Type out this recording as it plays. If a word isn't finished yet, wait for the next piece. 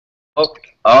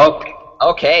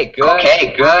Okay, good.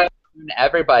 Okay, good.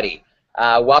 Everybody,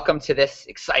 welcome to this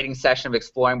exciting session of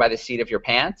Exploring by the Seat of Your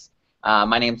Pants.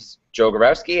 My name's Joe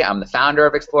Gorowski. I'm the founder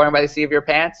of Exploring by the Seat of Your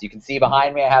Pants. You can see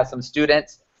behind me I have some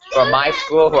students from my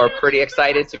school who are pretty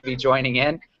excited to be joining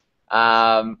in.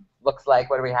 Looks like,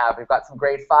 what do we have? We've got some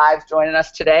grade 5s joining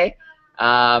us today.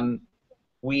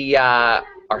 We are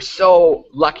so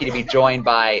lucky to be joined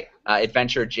by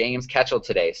adventurer James Ketchell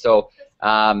today. So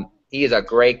he is a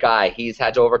great guy. He's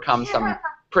had to overcome some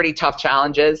pretty tough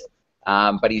challenges,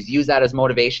 but he's used that as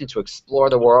motivation to explore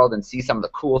the world and see some of the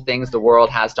cool things the world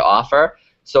has to offer.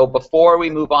 So before we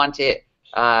move on to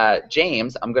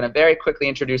James, I'm going to very quickly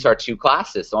introduce our two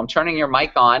classes. So I'm turning your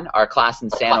mic on, our class in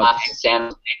San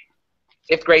Jose.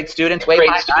 5th grade students, wave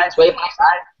hi, guys.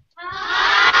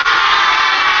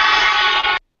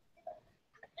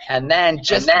 And then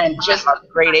just our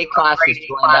grade 8 class who's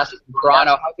joined us from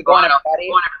Toronto. How's it going,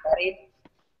 everybody?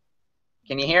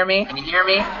 Can you hear me?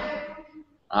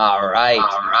 All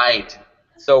right.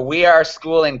 So we are a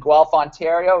school in Guelph,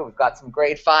 Ontario. We've got some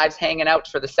grade 5s hanging out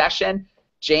for the session.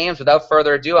 James, without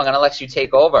further ado, I'm going to let you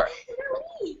take over.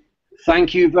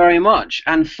 Thank you very much.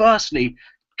 And firstly,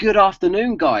 good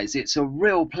afternoon, guys. It's a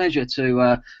real pleasure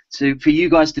for you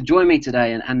guys to join me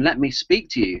today and let me speak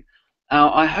to you.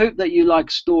 I hope that you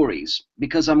like stories,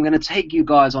 because I'm going to take you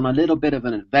guys on a little bit of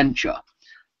an adventure.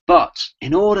 But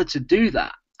in order to do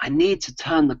that, I need to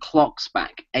turn the clocks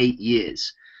back 8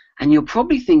 years. And you're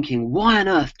probably thinking, why on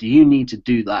earth do you need to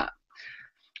do that?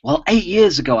 Well, 8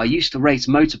 years ago, I used to race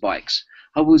motorbikes.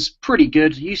 I was pretty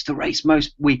good, used to race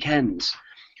most weekends.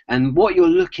 And what you're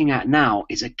looking at now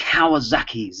is a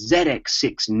Kawasaki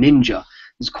ZX6 Ninja.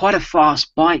 It's quite a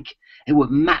fast bike. It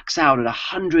would max out at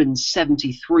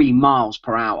 173 miles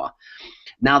per hour.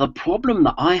 Now, the problem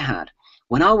that I had,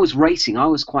 when I was racing, I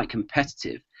was quite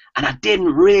competitive, and I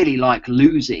didn't really like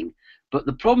losing. But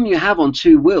the problem you have on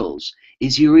two wheels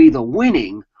is you're either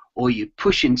winning or you're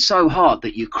pushing so hard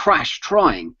that you crash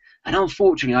trying. And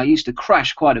unfortunately, I used to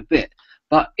crash quite a bit.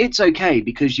 But it's okay,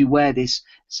 because you wear this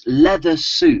leather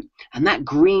suit, and that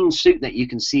green suit that you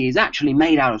can see is actually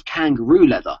made out of kangaroo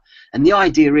leather. And the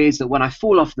idea is that when I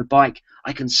fall off the bike,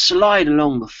 I can slide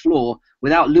along the floor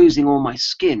without losing all my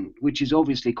skin, which is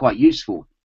obviously quite useful.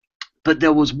 But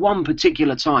there was one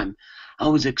particular time I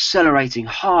was accelerating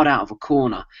hard out of a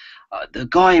corner. The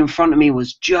guy in front of me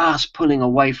was just pulling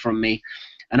away from me,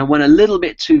 and I went a little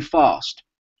bit too fast.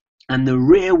 And the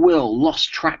rear wheel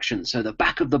lost traction, so the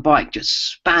back of the bike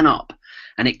just span up,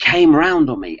 and it came round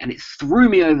on me, and it threw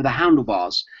me over the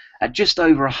handlebars at just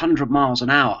over 100 miles an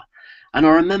hour. And I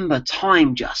remember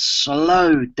time just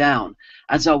slowed down.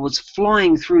 As I was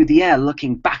flying through the air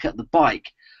looking back at the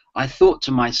bike, I thought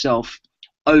to myself,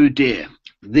 oh dear,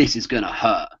 this is going to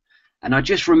hurt. And I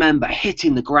just remember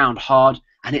hitting the ground hard,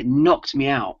 and it knocked me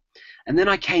out. And then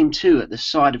I came to at the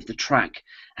side of the track,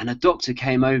 and a doctor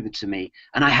came over to me,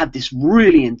 and I had this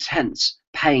really intense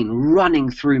pain running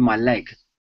through my leg,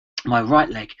 my right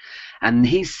leg. And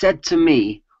he said to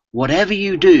me, whatever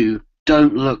you do,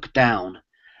 don't look down.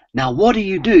 Now, what do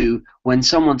you do when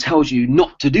someone tells you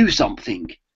not to do something?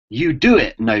 You do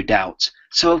it, no doubt.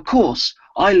 So, of course,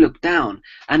 I looked down,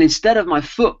 and instead of my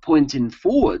foot pointing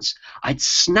forwards, I'd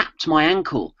snapped my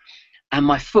ankle, and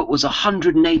my foot was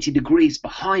 180 degrees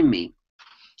behind me.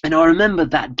 And I remember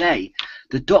that day,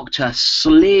 the doctor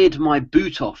slid my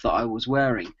boot off that I was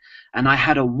wearing, and I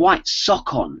had a white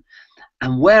sock on.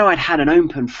 And where I'd had an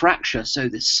open fracture, so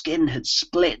the skin had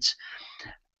split,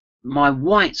 my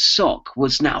white sock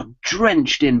was now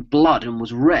drenched in blood and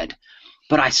was red.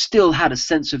 But I still had a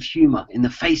sense of humor in the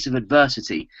face of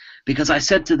adversity, because I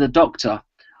said to the doctor,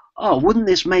 oh, wouldn't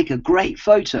this make a great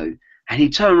photo? And he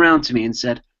turned around to me and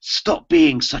said, stop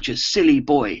being such a silly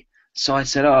boy. So I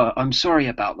said, oh, I'm sorry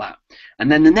about that.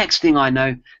 And then the next thing I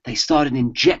know, they started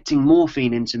injecting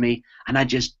morphine into me, and I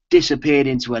just disappeared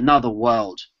into another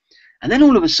world. And then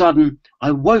all of a sudden,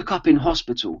 I woke up in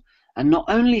hospital, and not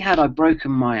only had I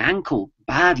broken my ankle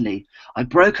badly, I'd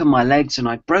broken my legs, and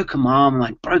I'd broken my arm, and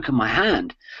I'd broken my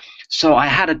hand. So I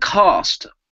had a cast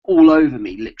all over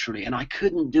me, literally, and I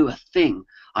couldn't do a thing.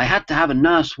 I had to have a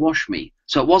nurse wash me,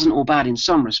 so it wasn't all bad in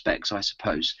some respects, I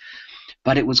suppose.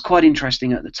 But it was quite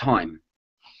interesting at the time.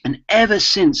 And ever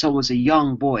since I was a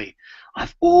young boy,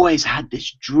 I've always had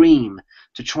this dream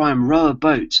to try and row a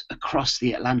boat across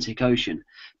the Atlantic Ocean,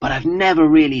 but I've never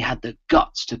really had the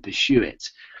guts to pursue it.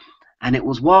 And it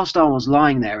was whilst I was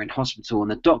lying there in hospital, and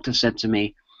the doctor said to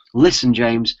me, listen,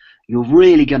 James, you're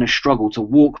really going to struggle to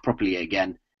walk properly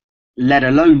again, let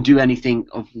alone do anything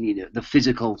of the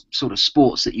physical sort of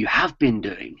sports that you have been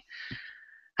doing.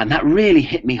 And that really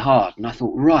hit me hard. And I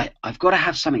thought, right, I've got to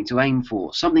have something to aim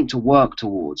for, something to work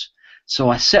towards. So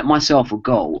I set myself a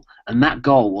goal, and that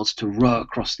goal was to row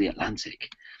across the Atlantic.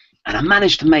 And I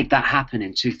managed to make that happen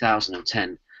in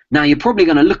 2010. Now, you're probably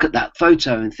going to look at that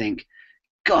photo and think,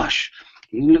 gosh,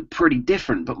 you look pretty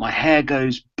different, but my hair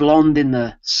goes blonde in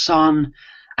the sun,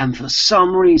 and for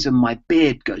some reason my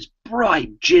beard goes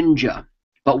bright ginger.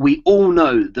 But we all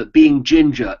know that being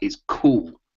ginger is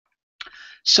cool.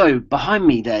 So behind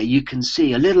me there you can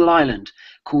see a little island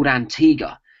called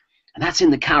Antigua, and that's in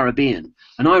the Caribbean.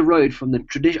 And I rode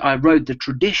the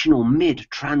traditional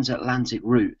mid-transatlantic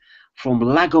route from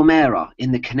La Gomera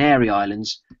in the Canary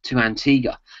Islands to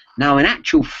Antigua. Now, in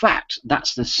actual fact,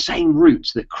 that's the same route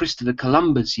that Christopher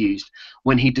Columbus used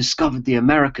when he discovered the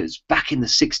Americas back in the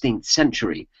 16th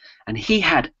century. And he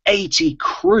had 80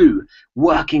 crew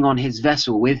working on his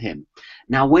vessel with him.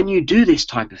 Now, when you do this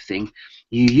type of thing,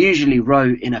 you usually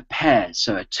row in a pair,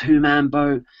 so a 2-man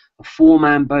boat, a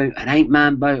 4-man boat, an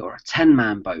 8-man boat, or a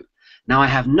 10-man boat. Now, I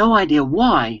have no idea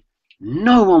why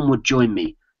no one would join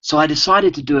me, so I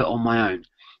decided to do it on my own.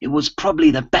 It was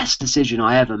probably the best decision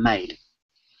I ever made.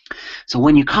 So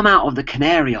when you come out of the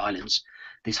Canary Islands,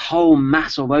 this whole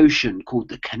mass of ocean called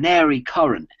the Canary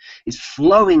Current is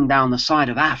flowing down the side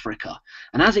of Africa.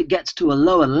 And as it gets to a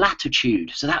lower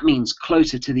latitude, so that means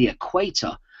closer to the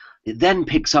equator, it then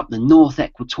picks up the North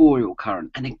Equatorial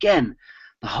Current. And again,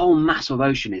 the whole mass of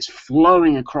ocean is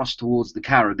flowing across towards the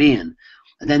Caribbean.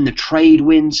 And then the trade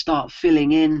winds start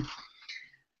filling in.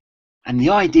 And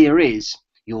the idea is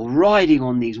you're riding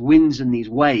on these winds and these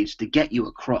waves to get you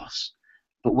across.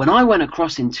 But when I went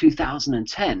across in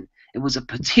 2010, it was a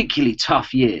particularly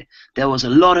tough year. There was a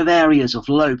lot of areas of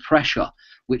low pressure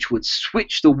which would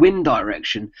switch the wind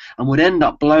direction and would end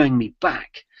up blowing me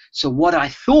back. So what I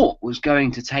thought was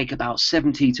going to take about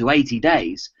 70 to 80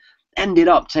 days ended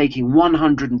up taking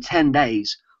 110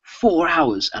 days, 4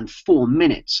 hours and 4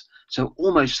 minutes. So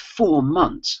almost 4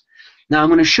 months. Now I'm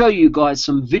going to show you guys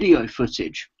some video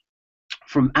footage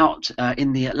from out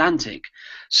in the Atlantic.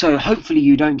 So hopefully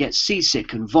you don't get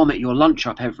seasick and vomit your lunch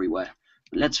up everywhere.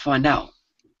 But let's find out.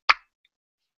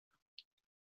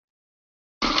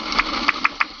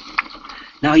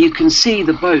 Now you can see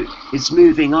the boat is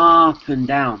moving up and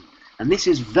down. And this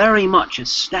is very much a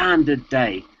standard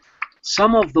day.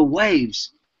 Some of the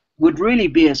waves would really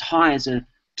be as high as a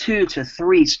 2 to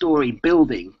 3 story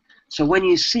building. So when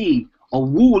you see a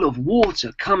wall of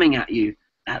water coming at you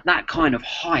at that kind of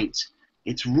height,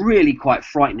 it's really quite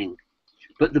frightening.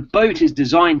 But the boat is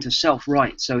designed to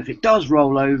self-right, so if it does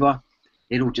roll over,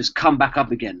 it'll just come back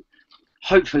up again.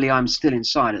 Hopefully I'm still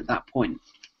inside at that point.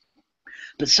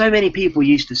 But so many people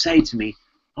used to say to me,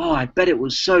 oh, I bet it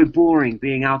was so boring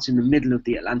being out in the middle of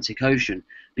the Atlantic Ocean,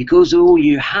 because all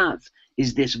you have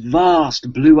is this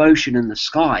vast blue ocean in the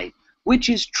sky, which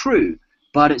is true,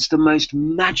 but it's the most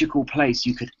magical place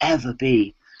you could ever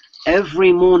be.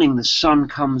 Every morning the sun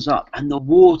comes up and the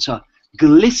water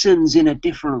glistens in a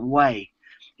different way.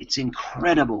 It's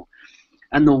incredible.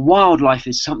 And the wildlife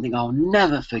is something I'll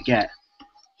never forget.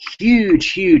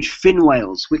 Huge, huge fin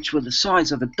whales, which were the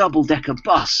size of a double-decker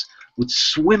bus, would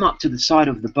swim up to the side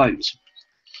of the boat.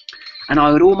 And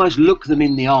I would almost look them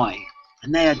in the eye.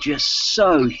 And they are just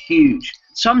so huge.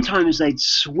 Sometimes they'd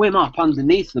swim up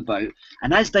underneath the boat,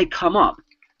 and as they come up,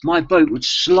 my boat would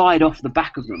slide off the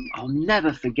back of them. I'll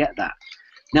never forget that.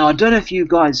 Now, I don't know if you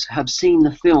guys have seen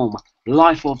the film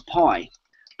Life of Pi,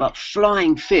 but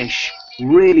flying fish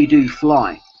really do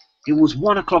fly. It was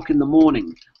 1 o'clock in the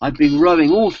morning. I'd been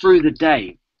rowing all through the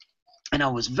day, and I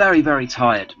was very, very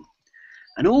tired.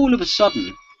 And all of a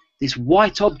sudden, this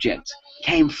white object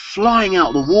came flying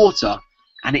out of the water,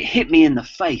 and it hit me in the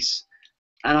face.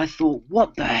 And I thought,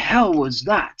 what the hell was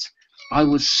that? I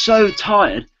was so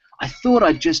tired, I thought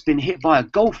I'd just been hit by a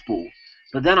golf ball.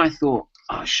 But then I thought,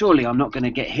 oh, surely I'm not going to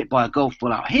get hit by a golf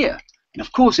ball out here. And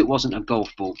of course it wasn't a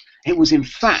golf ball. It was in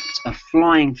fact a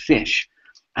flying fish.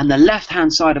 And the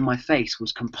left-hand side of my face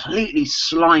was completely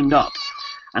slimed up.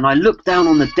 And I looked down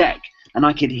on the deck, and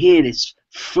I could hear this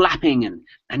flapping,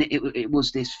 and it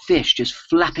was this fish just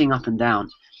flapping up and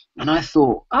down. And I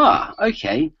thought,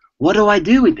 okay, what do I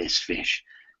do with this fish?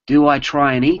 Do I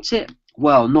try and eat it?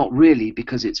 Well, not really,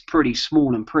 because it's pretty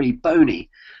small and pretty bony.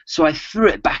 So I threw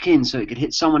it back in so it could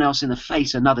hit someone else in the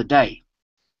face another day.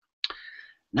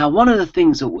 Now, one of the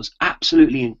things that was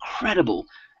absolutely incredible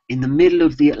in the middle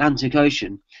of the Atlantic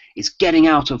Ocean is getting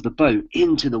out of the boat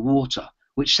into the water,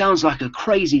 which sounds like a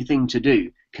crazy thing to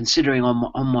do, considering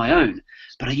on my own.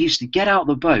 But I used to get out of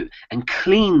the boat and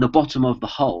clean the bottom of the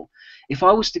hull. If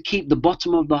I was to keep the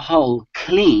bottom of the hull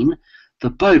clean, the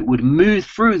boat would move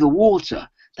through the water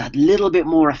that little bit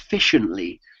more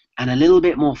efficiently, and a little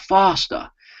bit more faster.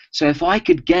 So if I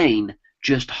could gain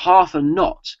just half a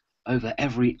knot over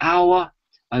every hour,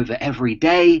 over every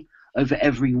day, over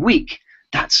every week,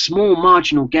 that small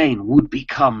marginal gain would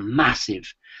become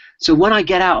massive. So when I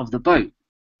get out of the boat,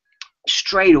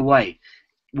 straight away,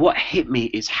 what hit me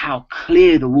is how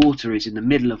clear the water is in the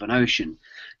middle of an ocean.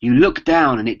 You look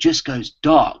down and it just goes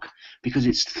dark because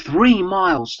it's 3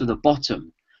 miles to the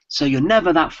bottom. So you're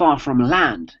never that far from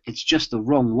land. It's just the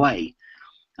wrong way.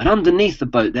 And underneath the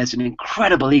boat, there's an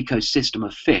incredible ecosystem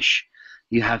of fish.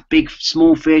 You have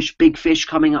small fish, big fish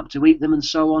coming up to eat them and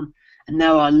so on. And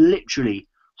there are literally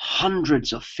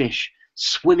hundreds of fish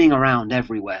swimming around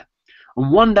everywhere.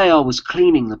 And one day I was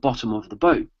cleaning the bottom of the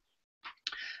boat.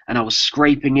 And I was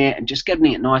scraping it and just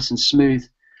getting it nice and smooth.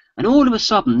 And all of a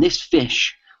sudden, this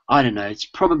fish, I don't know, it's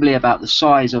probably about the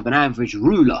size of an average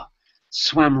ruler,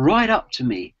 swam right up to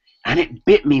me and it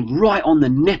bit me right on the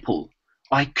nipple.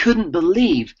 I couldn't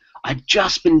believe I'd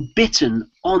just been bitten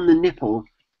on the nipple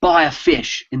by a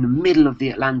fish in the middle of the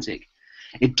Atlantic.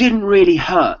 It didn't really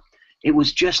hurt. It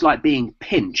was just like being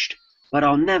pinched, but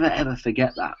I'll never ever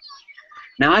forget that.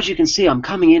 Now, as you can see, I'm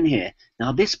coming in here.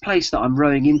 Now, this place that I'm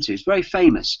rowing into is very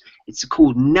famous. It's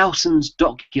called Nelson's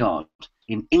Dockyard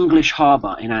in English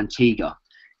Harbour in Antigua.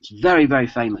 It's very, very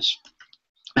famous.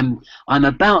 And I'm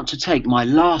about to take my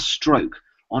last stroke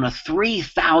on a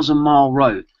 3,000-mile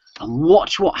row. And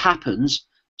watch what happens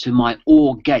to my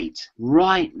oar gate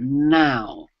right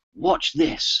now. Watch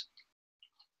this.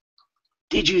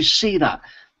 Did you see that?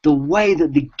 The way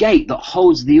that the gate that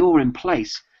holds the oar in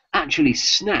place actually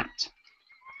snapped.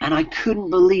 And I couldn't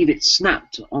believe it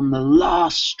snapped on the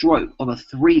last stroke of a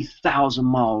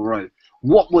 3,000-mile row.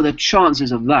 What were the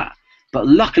chances of that? But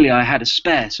luckily I had a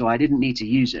spare, so I didn't need to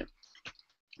use it.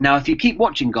 Now, if you keep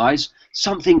watching, guys,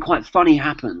 something quite funny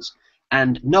happens.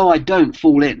 And no, I don't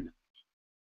fall in.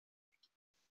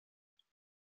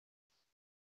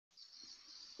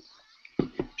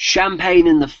 Champagne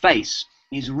in the face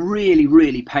is really,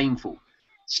 really painful,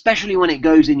 especially when it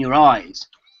goes in your eyes.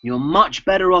 You're much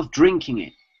better off drinking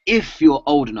it, if you're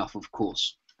old enough, of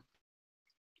course.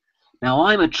 Now,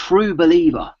 I'm a true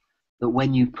believer that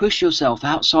when you push yourself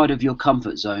outside of your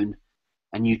comfort zone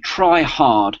and you try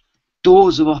hard,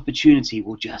 doors of opportunity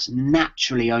will just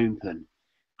naturally open.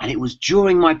 And it was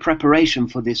during my preparation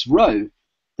for this row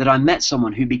that I met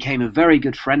someone who became a very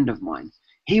good friend of mine.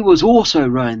 He was also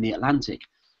rowing the Atlantic,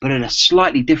 but at a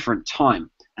slightly different time,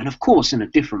 and of course in a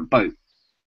different boat.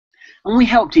 And we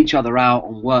helped each other out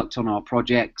and worked on our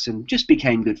projects and just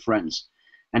became good friends.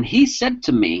 And he said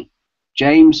to me,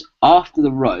 James, after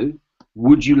the row,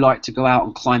 would you like to go out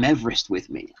and climb Everest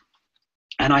with me?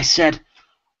 And I said,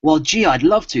 well, gee, I'd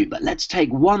love to, but let's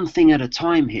take one thing at a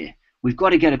time here. We've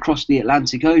got to get across the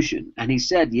Atlantic Ocean. And he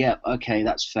said, yeah, okay,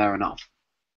 that's fair enough.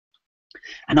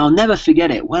 And I'll never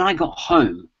forget it. When I got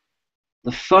home,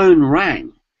 the phone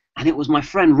rang, and it was my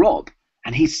friend Rob.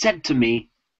 And he said to me,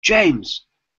 James,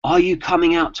 are you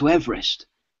coming out to Everest?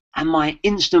 And my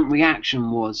instant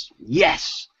reaction was,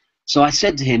 yes. So I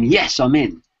said to him, yes, I'm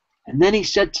in. And then he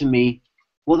said to me,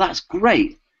 well, that's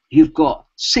great. You've got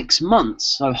 6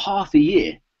 months, so half a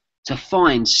year, to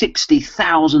find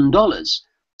 $60,000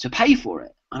 to pay for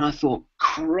it. And I thought,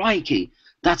 crikey,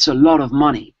 that's a lot of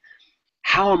money.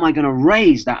 How am I going to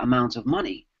raise that amount of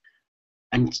money?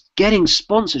 And getting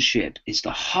sponsorship is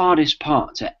the hardest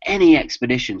part to any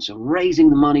expedition, so raising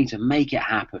the money to make it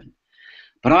happen.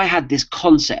 But I had this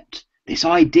concept, this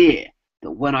idea,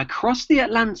 that when I crossed the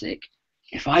Atlantic,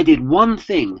 if I did one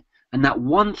thing, and that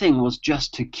one thing was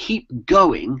just to keep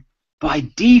going, by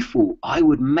default I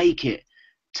would make it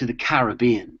to the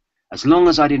Caribbean, as long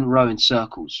as I didn't row in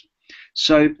circles.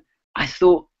 So I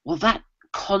thought, well, that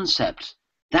concept,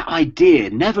 that idea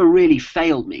never really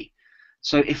failed me.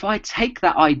 So if I take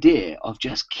that idea of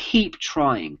just keep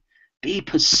trying, be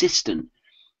persistent,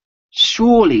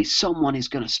 surely someone is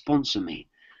going to sponsor me.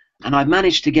 And I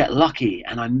managed to get lucky,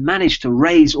 and I managed to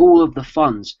raise all of the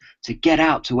funds to get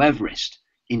out to Everest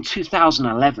in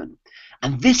 2011.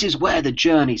 And this is where the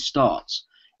journey starts.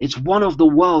 It's one of the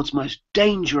world's most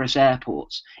dangerous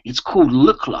airports. It's called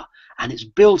Lukla, and it's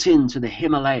built into the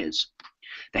Himalayas.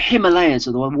 The Himalayas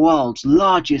are the world's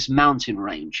largest mountain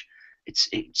range. It's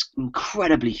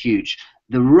incredibly huge.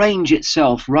 The range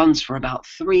itself runs for about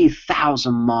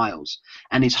 3,000 miles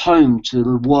and is home to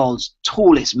the world's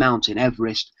tallest mountain,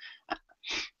 Everest.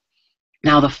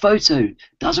 Now, the photo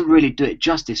doesn't really do it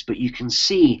justice, but you can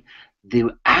see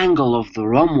the angle of the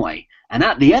runway. And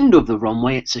at the end of the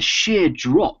runway, it's a sheer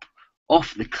drop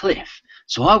off the cliff.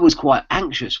 So I was quite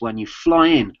anxious when you fly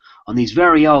in on these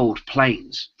very old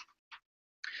planes.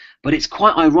 But it's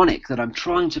quite ironic that I'm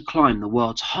trying to climb the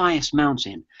world's highest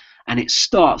mountain and it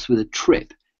starts with a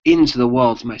trip into the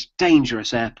world's most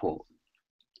dangerous airport.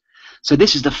 So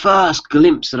this is the first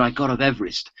glimpse that I got of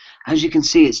Everest. As you can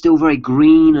see, it's still very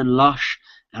green and lush,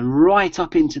 and right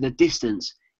up into the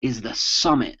distance is the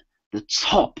summit, the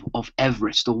top of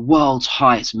Everest, the world's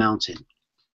highest mountain.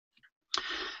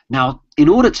 Now, in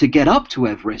order to get up to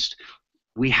Everest,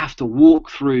 we have to walk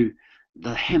through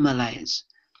the Himalayas,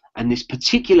 and this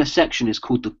particular section is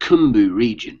called the Khumbu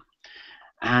region,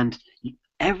 and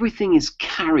everything is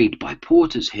carried by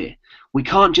porters here. We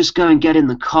can't just go and get in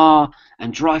the car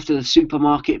and drive to the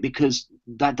supermarket because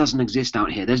that doesn't exist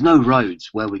out here. There's no roads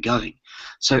where we're going.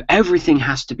 So everything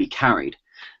has to be carried.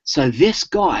 So this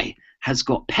guy has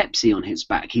got Pepsi on his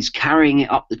back. He's carrying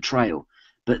it up the trail.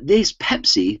 But this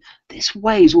Pepsi, this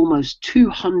weighs almost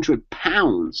 200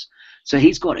 pounds. So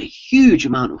he's got a huge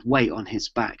amount of weight on his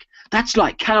back. That's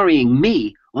like carrying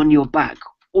me on your back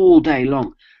all day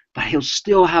long. But he'll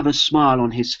still have a smile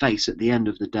on his face at the end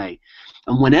of the day.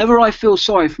 And whenever I feel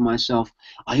sorry for myself,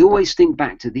 I always think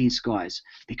back to these guys,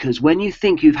 because when you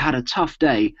think you've had a tough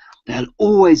day, there'll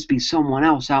always be someone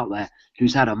else out there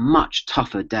who's had a much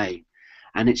tougher day.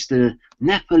 And it's the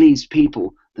Nepalese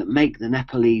people that make the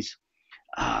Nepalese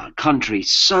country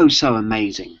so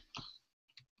amazing.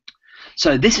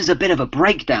 So this is a bit of a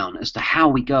breakdown as to how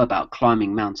we go about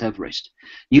climbing Mount Everest.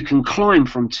 You can climb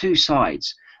from two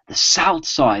sides, the south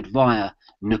side via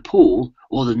Nepal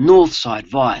or the north side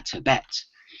via Tibet.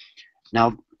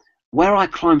 Now, where I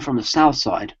climb from the south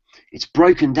side, it's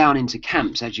broken down into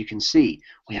camps, as you can see.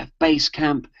 We have base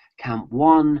camp, camp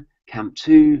 1, camp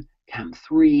 2, camp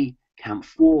 3, camp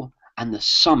 4, and the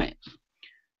summit.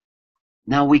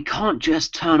 Now, we can't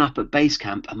just turn up at base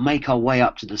camp and make our way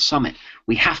up to the summit.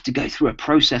 We have to go through a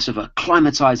process of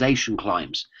acclimatization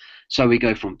climbs. So we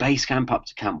go from base camp up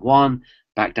to camp 1,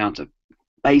 back down to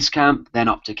base camp, then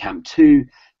up to camp 2.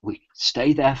 We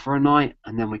stay there for a night,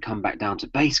 and then we come back down to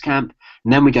base camp,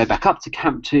 and then we go back up to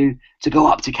camp 2 to go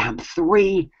up to camp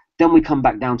 3. Then we come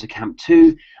back down to camp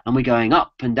 2, and we're going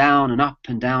up and down and up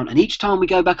and down, and each time we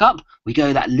go back up, we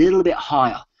go that little bit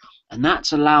higher, and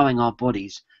that's allowing our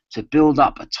bodies to build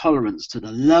up a tolerance to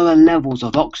the lower levels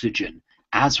of oxygen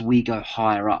as we go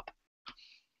higher up.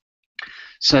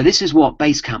 So this is what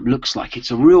base camp looks like.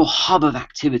 It's a real hub of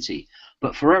activity,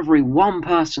 but for every one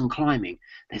person climbing,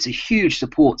 there's a huge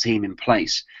support team in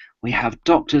place. We have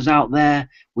doctors out there,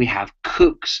 we have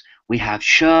cooks, we have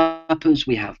Sherpas,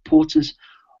 we have porters.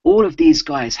 All of these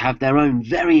guys have their own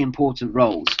very important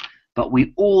roles, but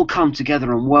we all come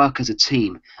together and work as a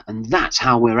team, and that's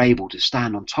how we're able to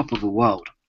stand on top of the world.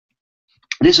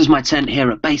 This is my tent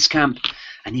here at base camp,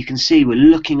 and you can see we're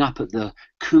looking up at the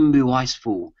Khumbu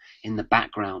icefall in the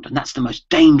background, and that's the most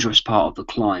dangerous part of the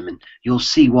climb, and you'll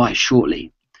see why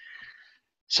shortly.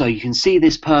 So you can see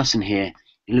this person here.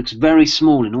 He looks very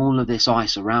small in all of this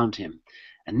ice around him,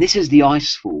 and this is the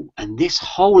icefall, and this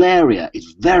whole area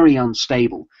is very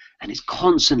unstable and it's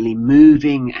constantly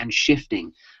moving and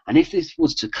shifting, and if this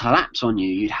was to collapse on you,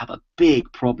 you'd have a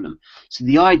big problem. So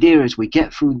the idea is we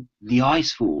get through the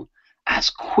icefall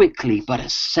as quickly but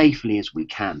as safely as we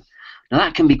can. Now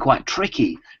that can be quite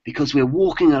tricky because we're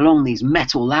walking along these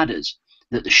metal ladders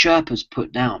that the Sherpas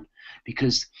put down,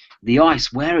 because the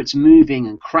ice, where it's moving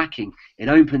and cracking, it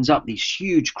opens up these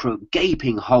huge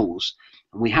gaping holes,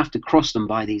 and we have to cross them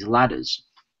by these ladders.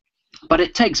 But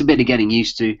it takes a bit of getting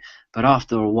used to, but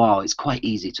after a while it's quite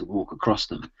easy to walk across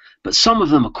them. But some of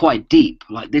them are quite deep,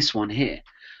 like this one here.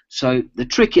 So the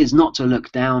trick is not to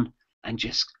look down and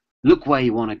just look where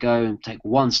you want to go and take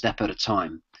one step at a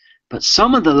time. But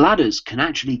some of the ladders can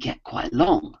actually get quite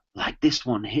long, like this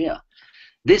one here.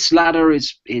 This ladder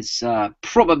is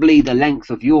probably the length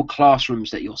of your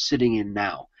classrooms that you're sitting in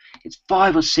now. It's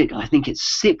 5 or 6, I think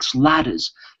it's 6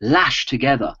 ladders lashed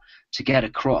together to get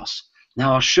across.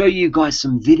 Now I'll show you guys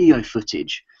some video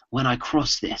footage when I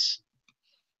cross this.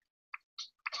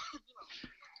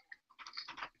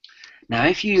 Now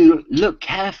if you look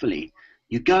carefully,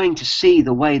 you're going to see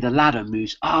the way the ladder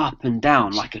moves up and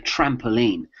down like a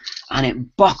trampoline, and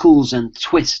it buckles and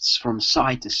twists from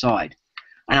side to side.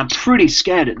 And I'm pretty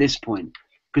scared at this point,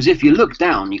 because if you look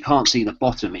down, you can't see the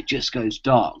bottom, it just goes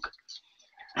dark.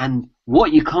 And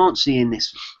what you can't see in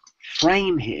this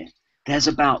frame here, there's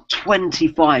about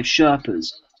 25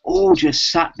 Sherpas all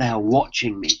just sat there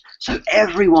watching me. So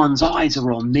everyone's eyes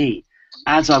are on me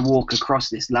as I walk across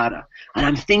this ladder. And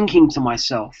I'm thinking to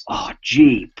myself, oh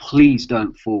gee, please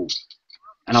don't fall.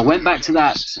 And I went back to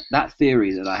that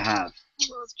theory that I have.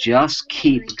 Just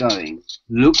keep going.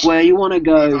 Look where you want to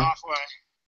go,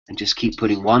 and just keep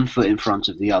putting one foot in front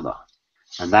of the other.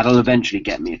 And that'll eventually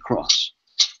get me across.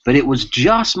 But it was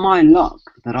just my luck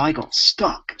that I got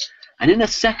stuck. And in a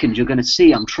second, you're going to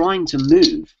see I'm trying to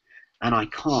move, and I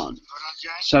can't.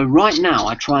 So right now,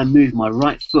 I try and move my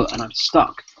right foot, and I'm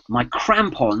stuck. My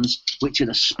crampons, which are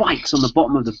the spikes on the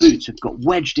bottom of the boots, have got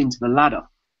wedged into the ladder.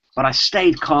 But I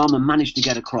stayed calm and managed to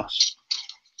get across.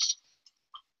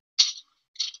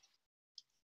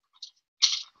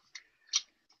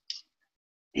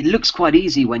 It looks quite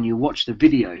easy when you watch the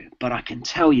video, but I can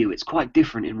tell you it's quite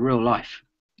different in real life.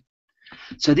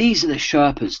 So these are the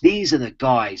Sherpas. These are the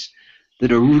guys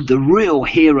that are the real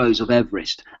heroes of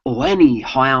Everest, or any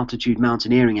high-altitude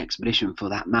mountaineering expedition for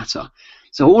that matter.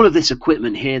 So all of this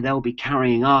equipment here, they'll be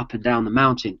carrying up and down the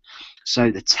mountain.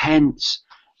 So the tents,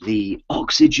 the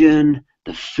oxygen,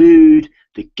 the food,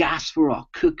 the gas for our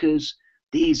cookers.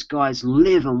 These guys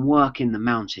live and work in the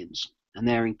mountains, and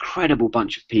they're an incredible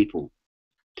bunch of people.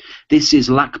 This is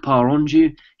Lakpar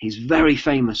Onju. He's very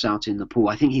famous out in Nepal.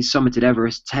 I think he's summited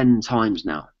Everest 10 times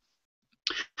now.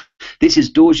 This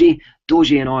is Dorji.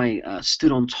 Dorji and I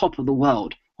stood on top of the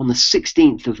world on the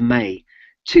 16th of May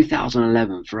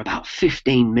 2011 for about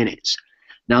 15 minutes.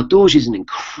 Now Dorji's an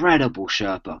incredible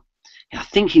Sherpa. I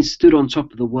think he's stood on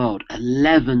top of the world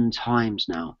 11 times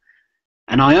now.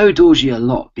 And I owe Dorji a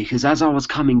lot, because as I was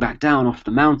coming back down off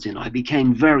the mountain, I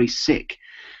became very sick.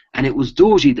 And it was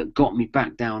Dorji that got me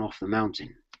back down off the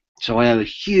mountain. So I owe a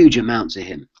huge amount to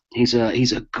him. He's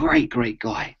a great, great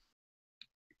guy.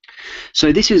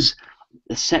 So this is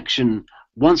the section,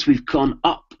 once we've gone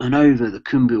up and over the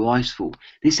Khumbu Icefall.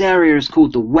 This area is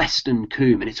called the Western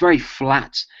Khum, and it's very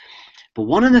flat. But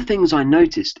one of the things I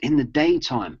noticed in the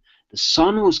daytime, the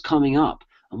sun was coming up,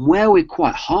 and where we're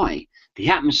quite high, the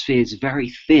atmosphere is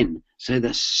very thin. So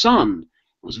the sun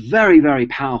was very, very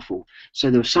powerful.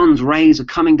 So the sun's rays are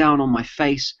coming down on my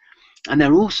face, and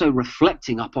they're also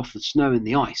reflecting up off the snow and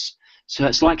the ice. So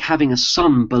it's like having a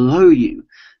sun below you.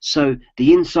 So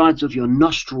the insides of your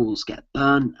nostrils get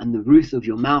burned, and the roof of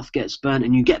your mouth gets burned,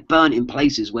 and you get burnt in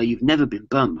places where you've never been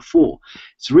burnt before.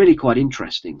 It's really quite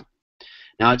interesting.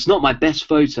 Now, it's not my best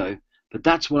photo, but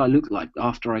that's what I looked like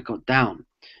after I got down.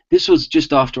 This was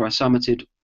just after I summited,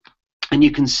 and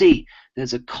you can see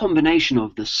there's a combination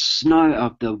of the snow,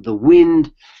 of the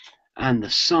wind, and the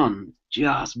sun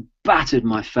just battered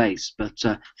my face. But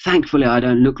thankfully, I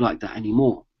don't look like that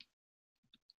anymore.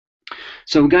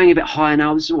 So we're going a bit higher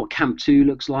now. This is what Camp 2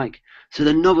 looks like. So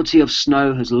the novelty of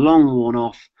snow has long worn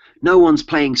off. No one's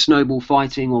playing snowball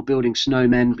fighting or building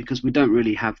snowmen, because we don't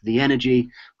really have the energy.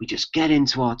 We just get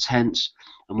into our tents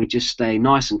and we just stay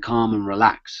nice and calm and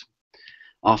relax.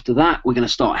 After that, we're going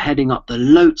to start heading up the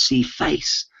Lhotse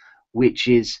face, which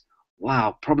is,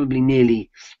 wow, probably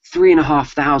nearly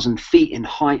 3,500 feet in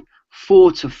height,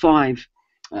 4 to 5,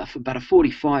 for about a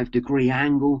 45-degree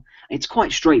angle. It's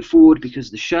quite straightforward,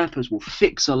 because the Sherpas will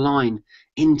fix a line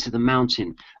into the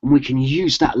mountain, and we can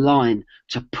use that line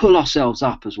to pull ourselves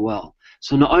up as well.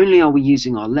 So not only are we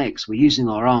using our legs, we're using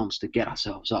our arms to get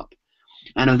ourselves up.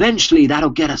 And eventually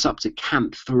that'll get us up to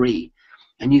Camp 3.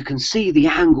 And you can see the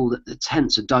angle that the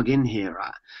tents are dug in here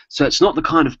at. So it's not the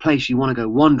kind of place you want to go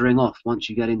wandering off once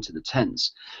you get into the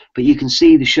tents. But you can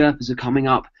see the Sherpas are coming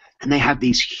up, and they have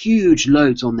these huge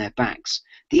loads on their backs.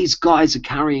 These guys are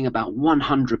carrying about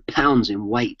 100 pounds in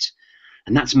weight.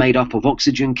 And that's made up of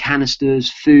oxygen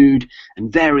canisters, food,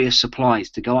 and various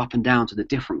supplies to go up and down to the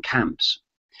different camps.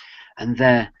 And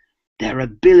their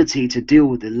ability to deal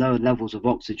with the lower levels of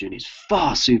oxygen is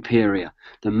far superior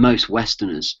than most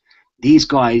Westerners. These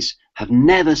guys have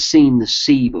never seen the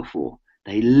sea before.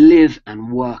 They live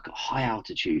and work at high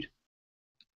altitude.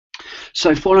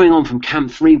 So following on from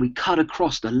Camp 3, we cut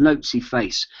across the Lhotse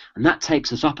face, and that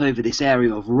takes us up over this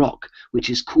area of rock, which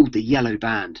is called the Yellow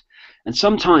Band. And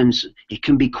sometimes it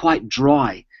can be quite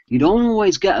dry. You don't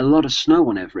always get a lot of snow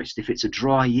on Everest if it's a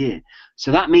dry year.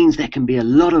 So that means there can be a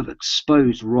lot of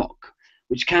exposed rock,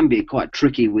 which can be quite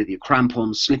tricky with your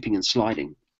crampons slipping and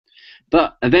sliding.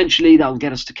 But eventually that'll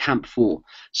get us to Camp 4.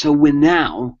 So we're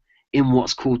now in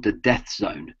what's called the death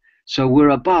zone. So we're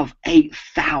above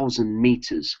 8,000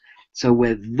 meters. So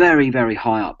we're very, very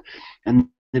high up. And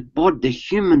the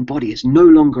human body is no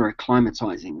longer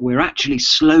acclimatizing. We're actually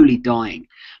slowly dying.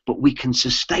 But we can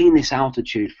sustain this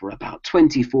altitude for about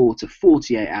 24 to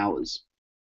 48 hours,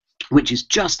 which is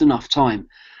just enough time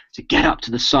to get up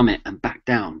to the summit and back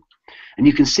down. And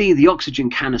you can see the oxygen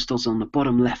canisters on the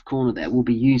bottom left corner there. We'll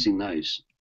be using those.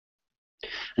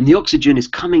 And the oxygen is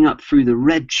coming up through the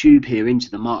red tube here into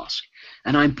the mask.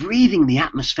 And I'm breathing the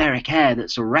atmospheric air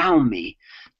that's around me.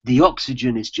 The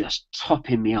oxygen is just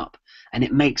topping me up. And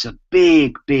it makes a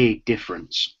big, big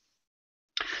difference.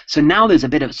 So now there's a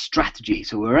bit of a strategy.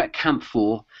 So we're at Camp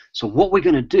 4. So what we're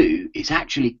going to do is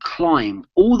actually climb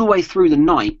all the way through the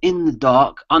night in the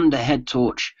dark under head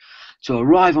torch to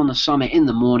arrive on the summit in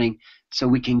the morning so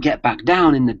we can get back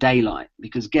down in the daylight,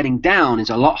 because getting down is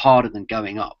a lot harder than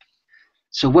going up.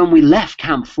 So when we left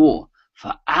Camp 4,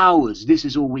 for hours, this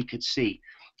is all we could see,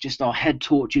 just our head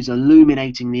torches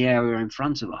illuminating the area in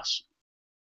front of us.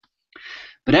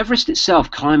 But Everest itself,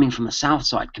 climbing from the south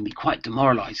side, can be quite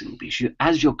demoralizing, because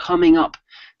as you're coming up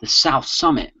the south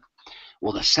summit,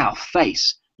 or the south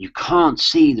face, you can't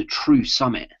see the true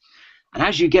summit. And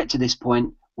as you get to this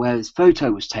point where this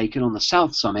photo was taken on the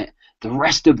south summit, the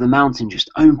rest of the mountain just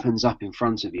opens up in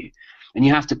front of you. And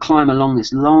you have to climb along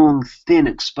this long, thin,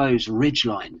 exposed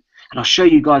ridgeline. And I'll show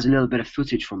you guys a little bit of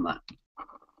footage from that.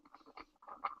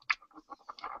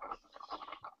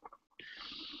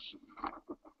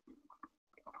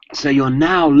 So you're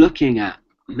now looking at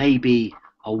maybe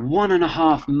a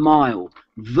 1.5 mile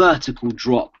vertical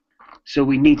drop. So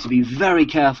we need to be very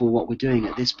careful what we're doing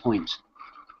at this point.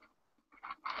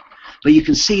 But you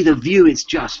can see the view is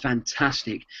just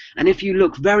fantastic. And if you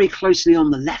look very closely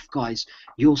on the left, guys,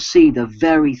 you'll see the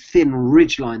very thin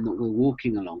ridgeline that we're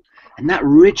walking along. And that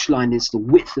ridgeline is the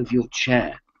width of your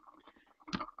chair.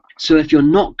 So if you're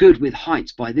not good with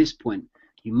heights by this point,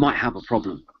 you might have a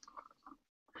problem.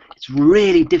 It's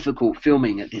really difficult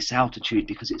filming at this altitude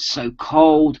because it's so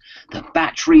cold, the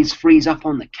batteries freeze up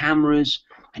on the cameras,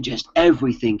 and just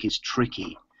everything is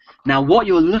tricky. Now what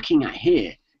you're looking at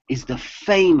here is the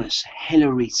famous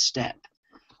Hillary step.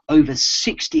 Over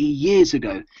 60 years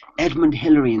ago, Edmund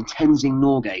Hillary and Tenzing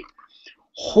Norgay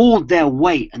hauled their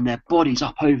weight and their bodies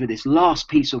up over this last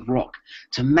piece of rock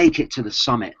to make it to the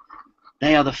summit.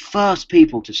 They are the first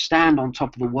people to stand on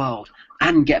top of the world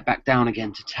and get back down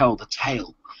again to tell the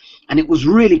tale. And it was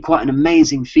really quite an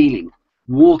amazing feeling,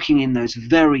 walking in those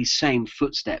very same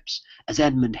footsteps as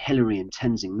Edmund Hillary and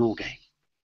Tenzing Norgay.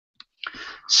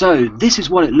 So this is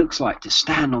what it looks like to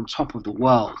stand on top of the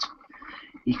world.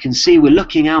 You can see we're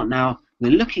looking out now.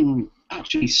 We're looking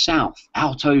actually south,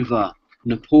 out over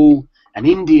Nepal, and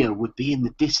India would be in the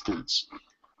distance.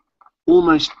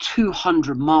 Almost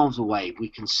 200 miles away we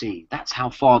can see. That's how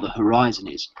far the horizon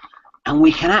is. And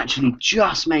we can actually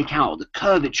just make out the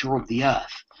curvature of the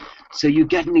earth. So you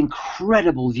get an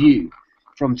incredible view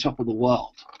from top of the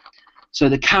world. So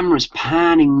the camera's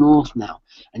panning north now,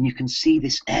 and you can see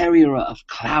this area of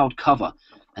cloud cover,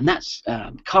 and that's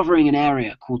covering an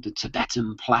area called the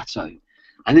Tibetan Plateau.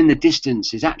 And in the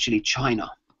distance is actually China.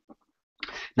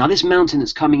 Now this mountain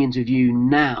that's coming into view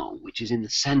now, which is in the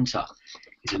center,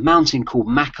 is a mountain called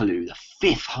Makalu, the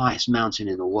 5th highest mountain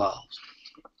in the world.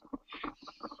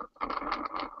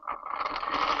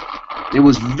 It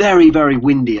was very, very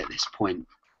windy at this point,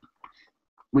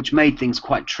 which made things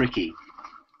quite tricky.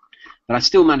 But I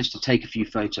still managed to take a few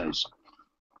photos.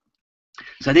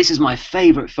 So this is my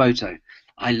favorite photo.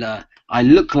 I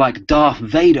look like Darth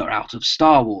Vader out of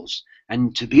Star Wars.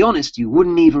 And to be honest, you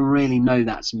wouldn't even really know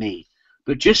that's me.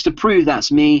 But just to prove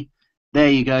that's me, there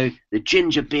you go. The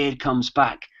ginger beard comes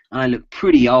back. And I look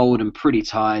pretty old and pretty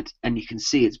tired. And you can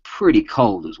see it's pretty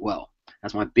cold as well,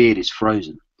 as my beard is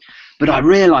frozen. But I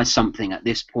realized something at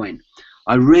this point.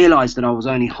 I realized that I was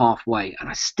only halfway and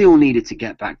I still needed to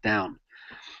get back down.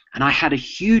 And I had a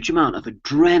huge amount of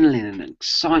adrenaline and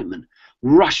excitement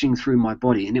rushing through my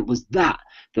body, and it was that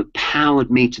powered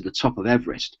me to the top of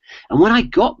Everest. And when I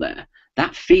got there,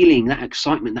 that feeling, that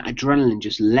excitement, that adrenaline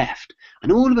just left,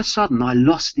 and all of a sudden I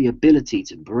lost the ability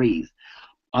to breathe.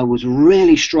 I was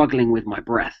really struggling with my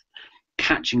breath,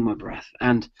 catching my breath,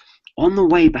 and on the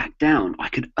way back down I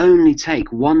could only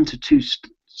take 1 to 2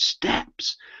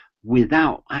 steps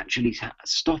without actually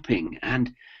stopping.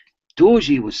 And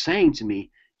Dorji was saying to me,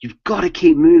 "You've got to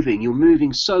keep moving. You're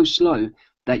moving so slow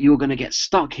that you're going to get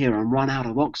stuck here and run out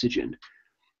of oxygen."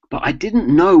 But I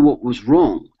didn't know what was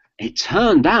wrong. It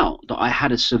turned out that I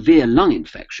had a severe lung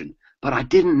infection, but I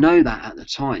didn't know that at the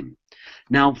time.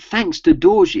 Now, thanks to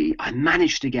Dorji, I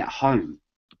managed to get home.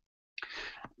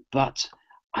 But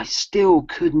I still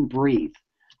couldn't breathe.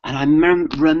 And I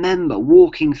remember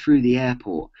walking through the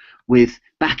airport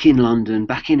back in London,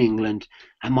 back in England,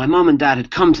 and my mum and dad had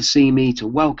come to see me to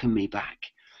welcome me back.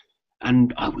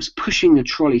 And I was pushing the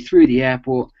trolley through the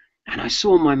airport, and I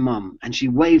saw my mum, and she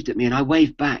waved at me, and I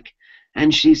waved back.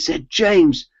 And she said,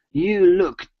 "James, you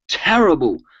look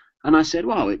terrible." And I said,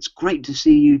 "Well, it's great to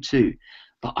see you too."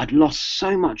 But I'd lost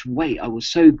so much weight, I was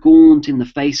so gaunt in the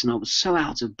face, and I was so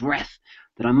out of breath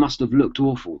that I must have looked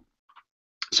awful.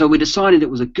 So we decided it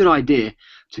was a good idea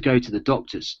to go to the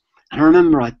doctors. And I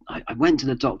remember I went to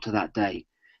the doctor that day,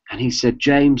 and he said,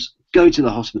 "James, go to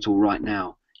the hospital right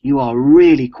now. You are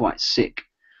really quite sick."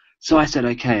 So I said,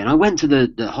 okay, and I went to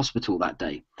the hospital that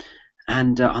day,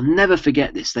 and I'll never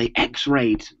forget this. They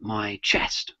x-rayed my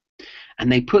chest,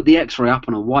 And they put the x-ray up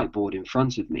on a whiteboard in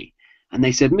front of me. And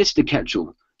they said, Mr.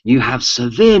 Ketchell, you have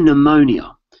severe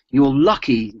pneumonia. You're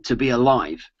lucky to be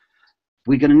alive.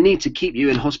 We're going to need to keep you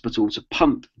in hospital to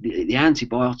pump the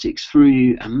antibiotics through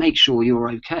you and make sure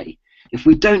you're okay. If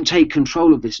we don't take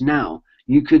control of this now,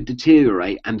 you could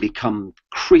deteriorate and become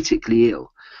critically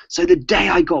ill. So the day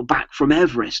I got back from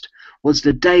Everest was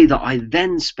the day that I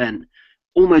then spent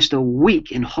almost a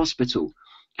week in hospital.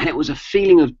 And it was a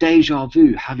feeling of deja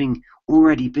vu, having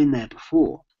already been there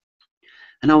before.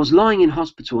 And I was lying in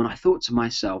hospital and I thought to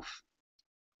myself,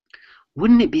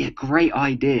 wouldn't it be a great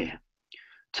idea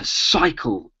to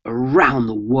cycle around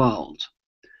the world?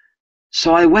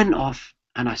 So I went off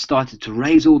and I started to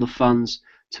raise all the funds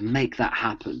to make that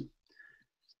happen.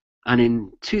 And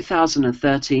in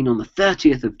 2013, on the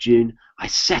 30th of June, I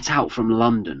set out from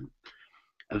London,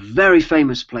 a very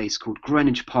famous place called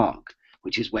Greenwich Park,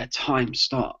 which is where time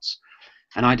starts.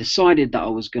 And I decided that I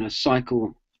was going to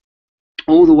cycle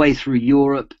all the way through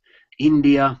Europe,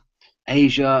 India,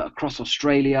 Asia, across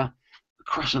Australia,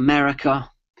 across America,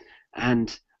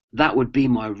 and that would be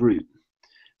my route.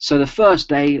 So the first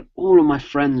day, all of my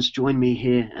friends joined me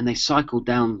here and they cycled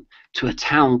down to a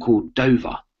town called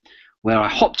Dover, where I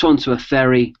hopped onto a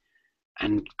ferry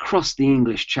and crossed the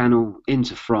English Channel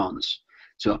into France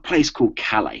to a place called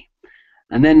Calais.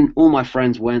 And then all my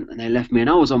friends went and they left me and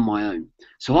I was on my own.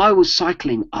 So I was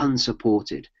cycling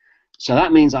unsupported. So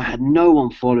that means I had no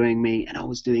one following me and I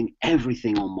was doing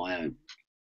everything on my own.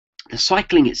 The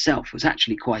cycling itself was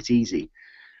actually quite easy,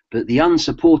 but the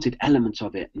unsupported element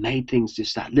of it made things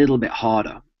just that little bit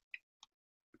harder.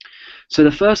 So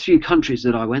the first few countries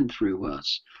that I went through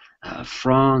was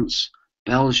France,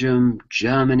 Belgium,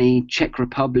 Germany, Czech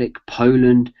Republic,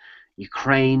 Poland,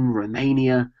 Ukraine,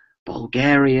 Romania,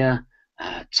 Bulgaria,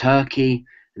 Turkey.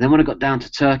 And then when I got down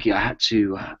to Turkey, I had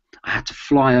to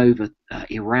fly over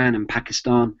Iran and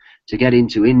Pakistan to get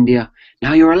into India.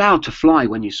 Now you're allowed to fly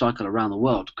when you cycle around the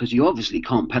world because you obviously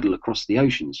can't pedal across the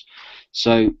oceans.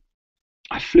 So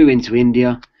I flew into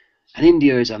India, and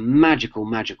India is a magical,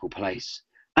 magical place.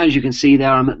 As you can see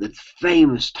there, I'm at the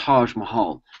famous Taj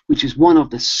Mahal, which is one of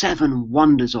the 7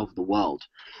 wonders of the world.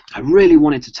 I really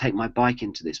wanted to take my bike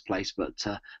into this place, but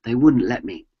they wouldn't let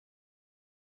me.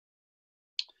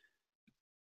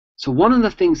 So one of the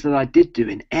things that I did do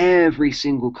in every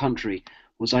single country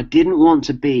was I didn't want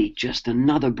to be just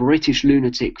another British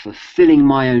lunatic fulfilling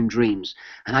my own dreams.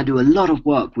 And I do a lot of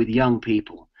work with young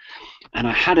people. And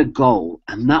I had a goal,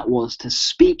 and that was to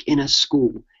speak in a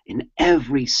school in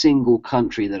every single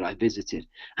country that I visited.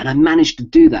 And I managed to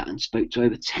do that and spoke to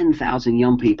over 10,000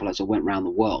 young people as I went around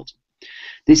the world.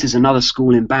 This is another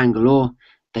school in Bangalore.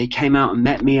 They came out and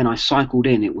met me and I cycled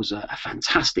in. It was a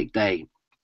fantastic day.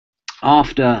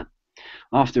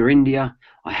 After India,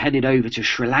 I headed over to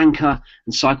Sri Lanka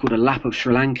and cycled a lap of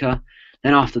Sri Lanka.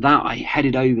 Then after that, I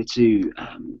headed over to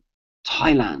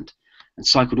Thailand and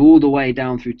cycled all the way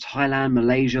down through Thailand,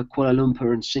 Malaysia, Kuala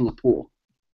Lumpur and Singapore.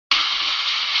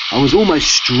 I was almost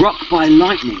struck by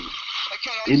lightning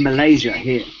in Malaysia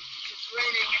here. It's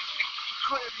raining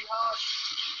incredibly hard,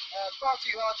 far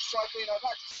too hard to cycle in. I've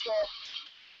had to stop.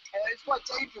 It's quite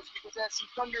dangerous because there's some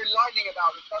thunder and lightning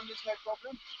about it. Thunder's no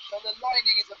problem, but the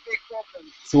lightning is a big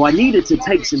problem. So I needed to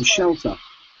take some shelter,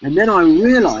 and then I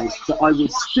realised that I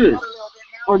was stood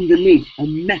underneath a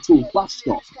metal bus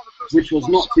stop, which was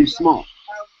not too smart.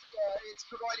 It's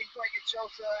providing quite good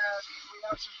shelter, and we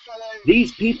have some fellow...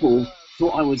 These people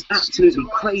thought I was absolutely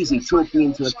crazy talking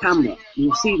into a camera.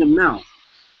 You'll see them now.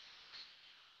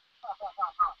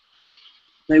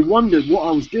 They wondered what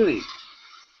I was doing.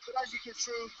 But as you can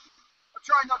see, I'm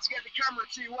trying not to get the camera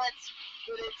too wet,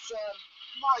 but it's,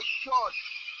 my God,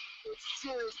 it's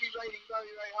seriously raining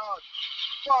very, very hard.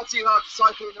 Far too hard to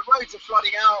cycle, and the roads are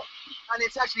flooding out, and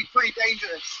it's actually pretty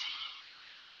dangerous.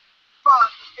 But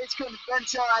it's good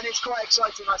adventure, and it's quite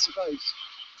exciting, I suppose.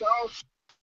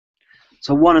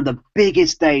 So one of the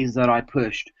biggest days that I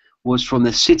pushed was from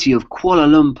the city of Kuala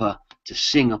Lumpur to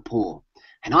Singapore.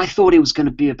 And I thought it was going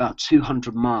to be about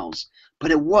 200 miles,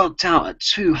 but it worked out at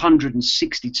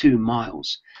 262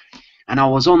 miles. And I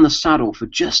was on the saddle for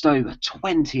just over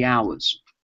 20 hours.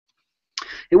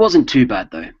 It wasn't too bad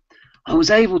though. I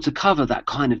was able to cover that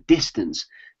kind of distance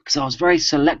because I was very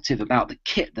selective about the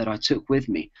kit that I took with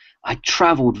me. I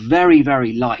traveled very,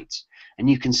 very light. And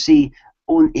you can see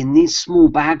in these small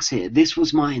bags here, this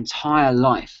was my entire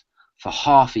life for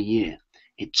half a year.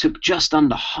 It took just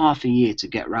under half a year to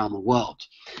get around the world.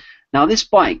 Now this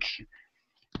bike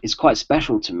is quite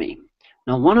special to me.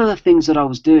 Now one of the things that I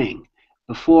was doing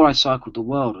before I cycled the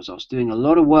world was I was doing a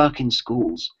lot of work in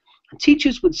schools. And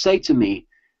teachers would say to me,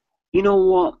 you know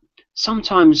what,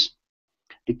 sometimes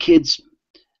the kids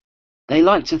They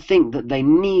like to think that they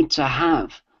need to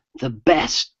have the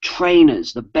best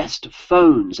trainers, the best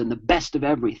phones, and the best of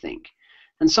everything.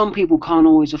 And some people can't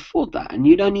always afford that, and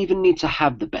you don't even need to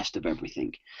have the best of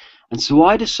everything. And so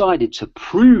I decided to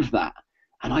prove that,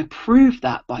 and I proved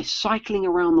that by cycling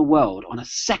around the world on a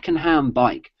second-hand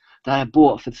bike that I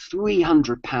bought for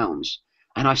 £300,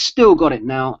 and I've still got it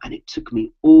now, and it took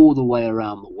me all the way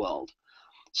around the world.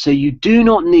 So you do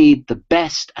not need the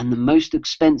best and the most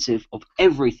expensive of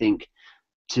everything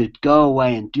to go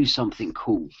away and do something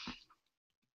cool.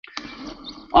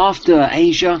 After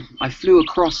Asia, I flew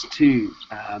across to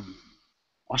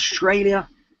Australia,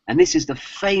 and this is the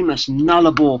famous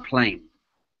Nullarbor Plain.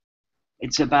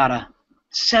 It's about a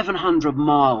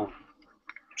 700-mile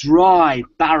dry,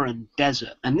 barren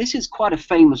desert, and this is quite a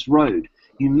famous road.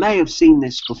 You may have seen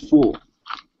this before.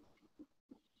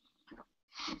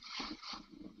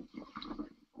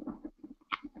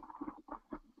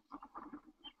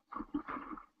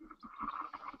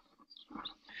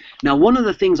 Now, one of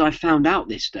the things I found out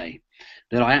this day,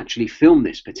 that I actually filmed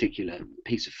this particular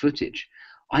piece of footage,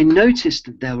 I noticed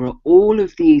that there were all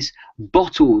of these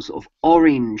bottles of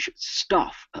orange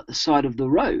stuff at the side of the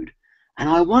road. And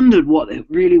I wondered what it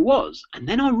really was. And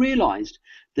then I realized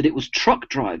that it was truck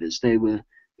drivers. They were,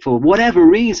 for whatever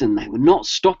reason, they were not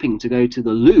stopping to go to the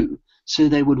loo. So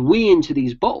they would wee into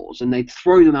these bottles and they'd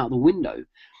throw them out the window.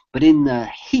 But in the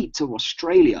heat of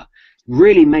Australia,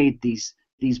 really made these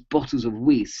bottles of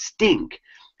wee stink.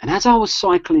 And as I was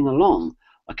cycling along,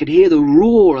 I could hear the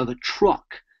roar of a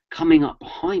truck coming up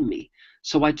behind me.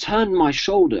 So I turned my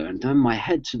shoulder and turned my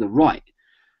head to the right.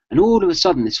 And all of a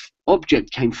sudden, this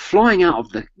object came flying out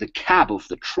of the cab of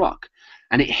the truck,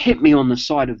 and it hit me on the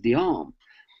side of the arm.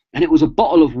 And it was a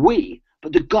bottle of wee,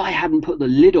 but the guy hadn't put the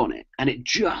lid on it, and it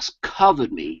just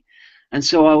covered me. And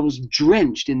so I was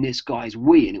drenched in this guy's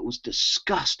wee, and it was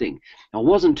disgusting. I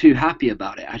wasn't too happy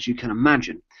about it, as you can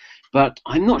imagine. But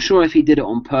I'm not sure if he did it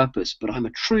on purpose, but I'm a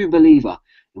true believer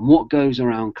in what goes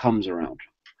around comes around.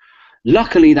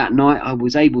 Luckily that night I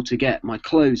was able to get my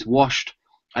clothes washed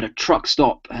at a truck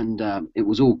stop, and it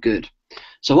was all good.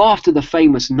 So after the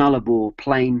famous Nullarbor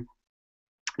Plain,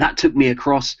 that took me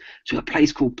across to a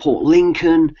place called Port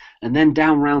Lincoln, and then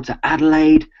down round to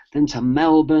Adelaide, then to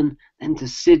Melbourne, then to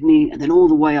Sydney, and then all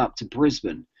the way up to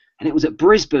Brisbane. And it was at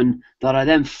Brisbane that I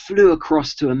then flew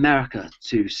across to America,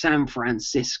 to San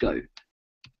Francisco.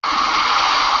 Just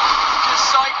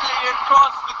cycling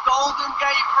across the Golden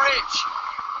Gate Bridge.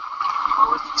 I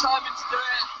was determined to do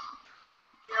it.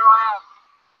 Here I am.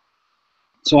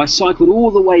 So I cycled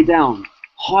all the way down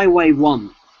Highway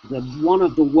 1, one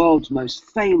of the world's most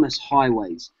famous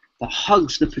highways that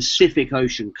hugs the Pacific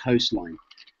Ocean coastline.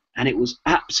 And it was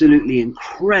absolutely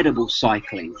incredible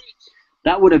cycling.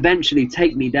 That would eventually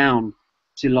take me down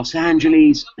to Los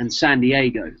Angeles and San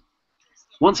Diego.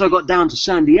 Once I got down to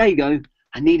San Diego,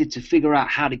 I needed to figure out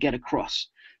how to get across.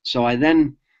 So I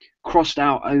then crossed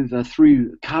out over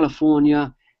through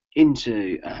California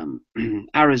into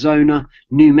Arizona,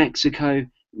 New Mexico,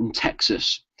 and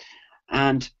Texas.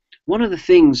 And one of the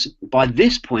things, by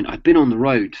this point, I'd been on the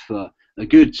road for a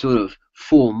good sort of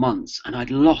 4 months, and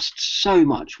I'd lost so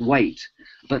much weight.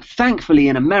 But thankfully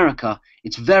in America,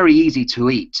 it's very easy to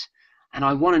eat. And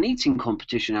I won an eating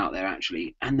competition out there,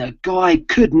 actually, and the guy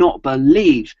could not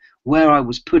believe where I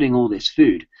was putting all this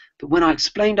food. But when I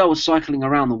explained I was cycling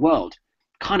around the world,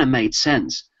 it kind of made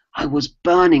sense. I was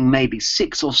burning maybe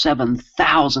 6,000 or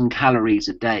 7,000 calories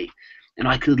a day, and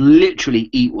I could literally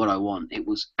eat what I want. It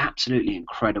was absolutely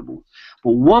incredible.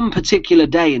 But one particular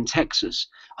day in Texas,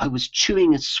 I was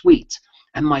chewing a sweet,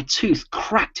 and my tooth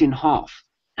cracked in half,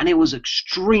 and it was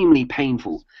extremely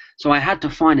painful. So I had to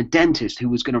find a dentist who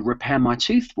was going to repair my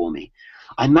tooth for me.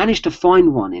 I managed to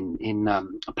find one in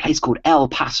a place called El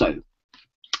Paso,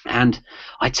 and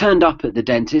I turned up at the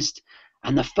dentist,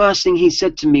 and the first thing he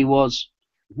said to me was,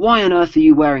 "Why on earth are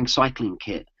you wearing cycling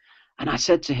kit?" And I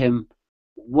said to him,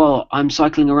 "Well, I'm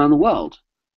cycling around the world."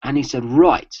 And he said,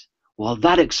 "Right, well,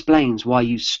 that explains why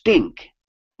you stink."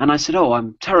 And I said, "Oh,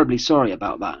 I'm terribly sorry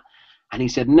about that." And he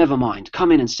said, "Never mind,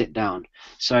 come in and sit down."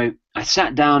 So I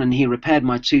sat down and he repaired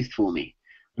my tooth for me.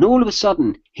 And all of a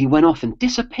sudden, he went off and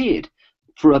disappeared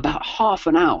for about half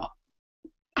an hour.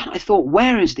 And I thought,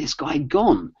 where is this guy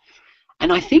gone?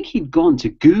 And I think he'd gone to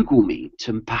Google me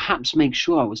to perhaps make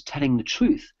sure I was telling the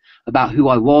truth about who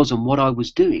I was and what I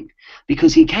was doing.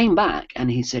 Because he came back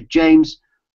and he said, "James,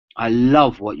 I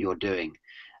love what you're doing.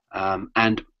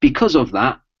 And because of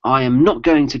that, I am not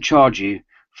going to charge you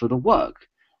for the work."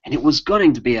 And it was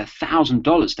going to be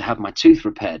 $1,000 to have my tooth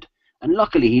repaired. And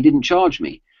luckily he didn't charge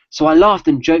me. So I laughed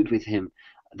and joked with him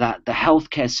that the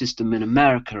healthcare system in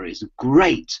America is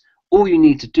great, all you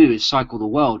need to do is cycle the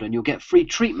world and you'll get free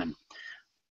treatment.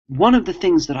 One of the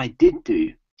things that I did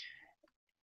do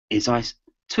is I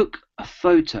took a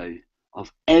photo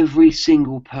of every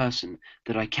single person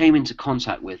that I came into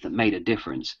contact with that made a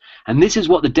difference. And this is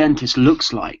what the dentist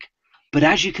looks like. But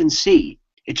as you can see,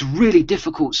 it's really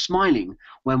difficult smiling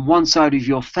when one side of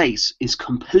your face is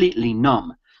completely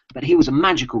numb. But he was a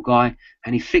magical guy,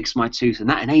 and he fixed my tooth, and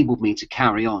that enabled me to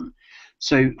carry on.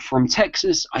 So from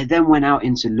Texas, I then went out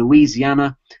into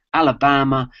Louisiana,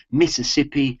 Alabama,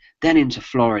 Mississippi, then into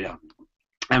Florida.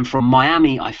 And from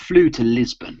Miami, I flew to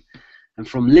Lisbon. And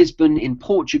from Lisbon in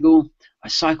Portugal, I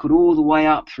cycled all the way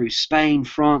up through Spain,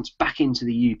 France, back into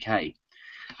the UK.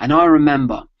 And I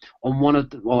remember on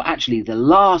the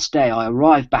last day I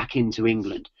arrived back into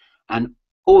England, and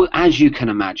as you can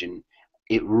imagine,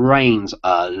 it rains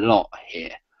a lot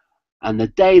here. And the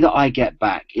day that I get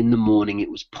back in the morning,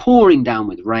 it was pouring down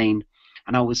with rain,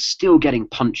 and I was still getting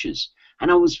punches.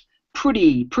 And I was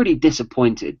pretty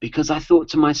disappointed, because I thought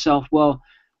to myself, well,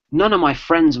 none of my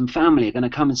friends and family are going to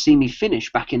come and see me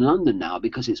finish back in London now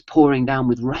because it's pouring down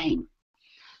with rain.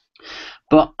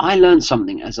 But I learned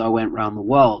something as I went around the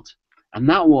world, and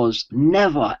that was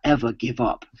never ever give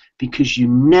up, because you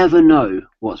never know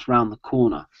what's round the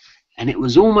corner. And it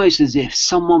was almost as if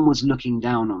someone was looking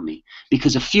down on me,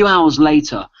 because a few hours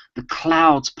later the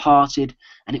clouds parted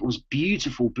and it was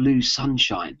beautiful blue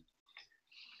sunshine.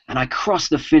 And I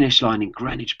crossed the finish line in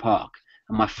Greenwich Park,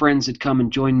 and my friends had come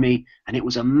and joined me, and it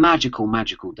was a magical,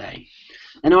 magical day.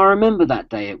 And I remember that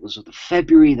day, it was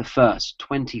February the 1st,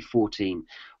 2014.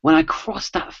 When I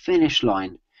crossed that finish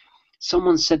line,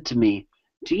 someone said to me,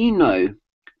 do you know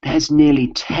there's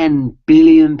nearly 10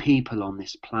 billion people on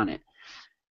this planet,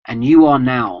 and you are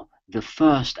now the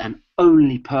first and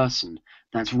only person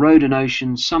that's rode an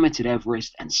ocean, summited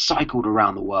Everest, and cycled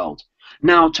around the world.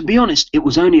 Now, to be honest, it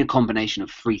was only a combination of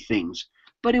 3 things,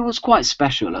 but it was quite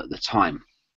special at the time.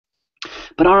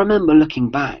 But I remember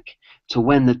looking back to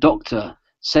when the doctor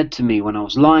said to me when I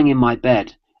was lying in my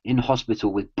bed in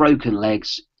hospital with broken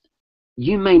legs,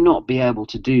 you may not be able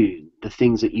to do the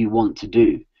things that you want to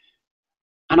do.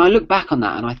 And I look back on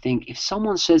that and I think, if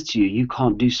someone says to you, you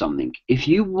can't do something, if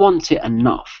you want it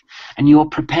enough and you're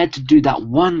prepared to do that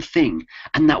one thing,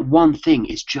 and that one thing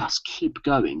is just keep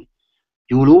going,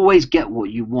 you will always get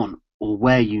what you want or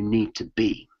where you need to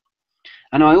be.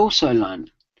 And I also learned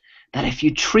that if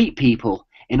you treat people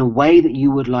in a way that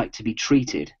you would like to be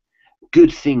treated,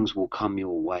 good things will come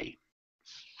your way.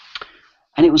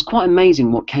 And it was quite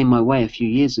amazing what came my way a few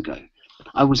years ago.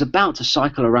 I was about to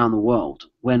cycle around the world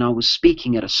when I was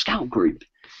speaking at a scout group,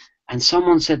 and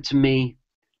someone said to me,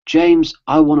 James,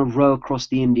 I want to row across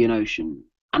the Indian Ocean.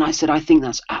 And I said, I think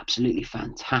that's absolutely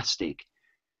fantastic,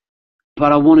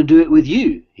 but I want to do it with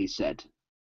you, he said.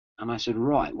 And I said,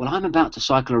 right, well, I'm about to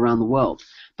cycle around the world,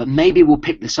 but maybe we'll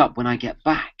pick this up when I get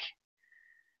back.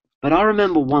 But I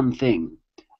remember one thing: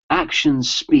 actions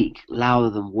speak louder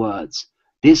than words.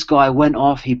 This guy went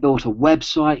off, he built a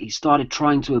website, he started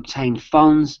trying to obtain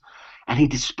funds, and he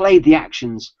displayed the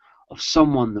actions of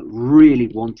someone that really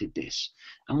wanted this.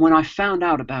 And when I found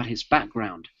out about his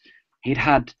background, he'd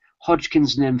had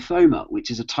Hodgkin's lymphoma,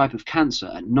 which is a type of cancer,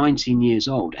 at 19 years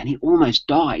old, and he almost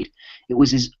died. It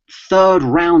was his 3rd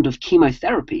round of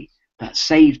chemotherapy that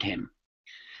saved him.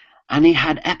 And he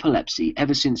had epilepsy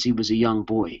ever since he was a young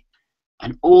boy.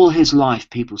 And all his life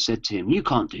people said to him, you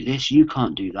can't do this, you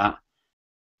can't do that.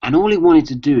 And all he wanted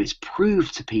to do is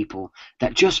prove to people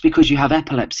that just because you have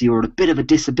epilepsy or a bit of a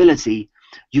disability,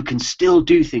 you can still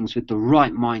do things with the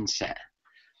right mindset.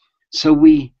 So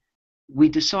we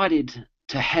decided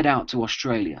to head out to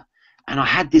Australia, and I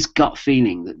had this gut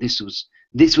feeling that this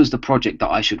was the project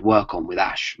that I should work on with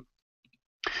Ash.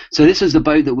 So this is the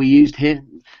boat that we used here.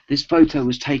 This photo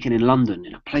was taken in London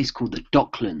in a place called the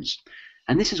Docklands,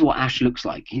 and this is what Ash looks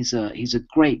like. He's a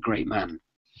great man.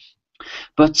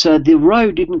 But the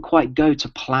road didn't quite go to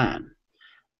plan.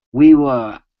 We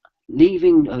were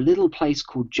leaving a little place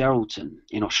called Geraldton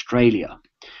in Australia,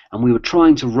 and we were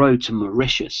trying to row to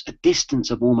Mauritius, a distance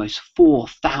of almost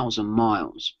 4,000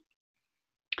 miles.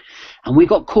 And we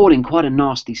got caught in quite a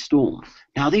nasty storm.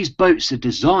 Now, these boats are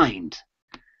designed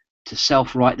to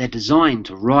self-ride. They're designed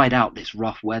to ride out this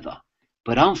rough weather.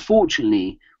 But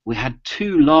unfortunately, we had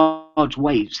 2 large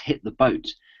waves hit the boat,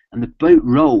 and the boat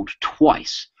rolled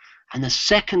twice. And the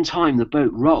second time the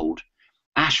boat rolled,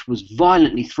 Ash was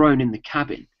violently thrown in the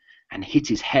cabin and hit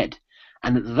his head.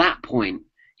 And at that point,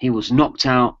 he was knocked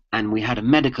out, and we had a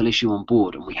medical issue on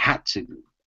board, and we had to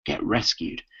get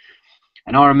rescued.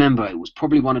 And I remember it was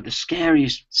probably one of the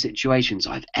scariest situations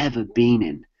I've ever been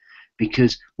in,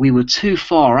 because we were too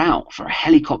far out for a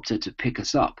helicopter to pick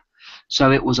us up.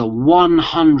 So it was a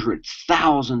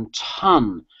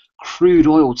 100,000-ton crude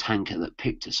oil tanker that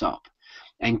picked us up,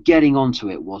 and getting onto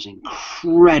it was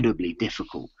incredibly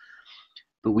difficult.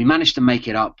 But we managed to make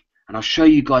it up, and I'll show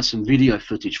you guys some video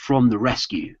footage from the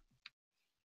rescue.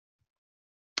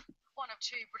 One of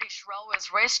two British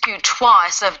rowers rescued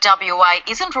twice of WA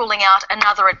isn't ruling out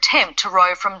another attempt to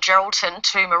row from Geraldton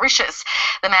to Mauritius.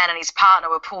 The man and his partner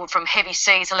were pulled from heavy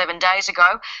seas 11 days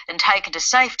ago and taken to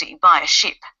safety by a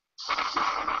ship.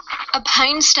 A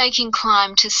painstaking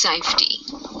climb to safety.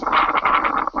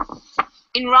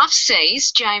 In rough seas,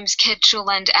 James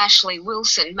Ketchell and Ashley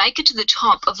Wilson make it to the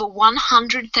top of a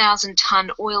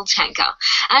 100,000-ton oil tanker.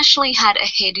 Ashley had a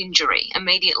head injury,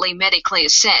 immediately medically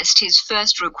assessed. His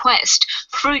first request,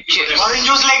 fruit juice. Orange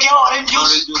juice leke aao, orange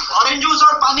juice. Orange juice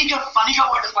aur pani ka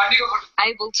water.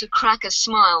 Able to crack a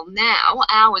smile now,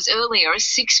 hours earlier, a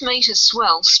 6-metre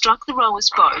swell struck the rower's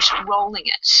boat, rolling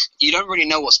it. You don't really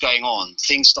know what's going on.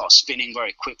 Things start spinning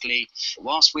very quickly.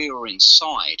 Whilst we were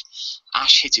inside,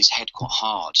 Ash hit his head quite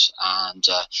hard, and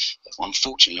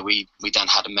unfortunately we then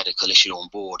had a medical issue on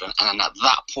board, and at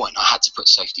that point I had to put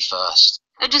safety first.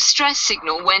 A distress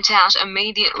signal went out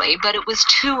immediately, but it was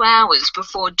 2 hours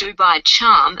before Dubai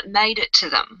Charm made it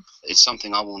to them. It's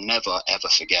something I will never ever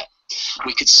forget.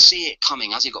 We could see it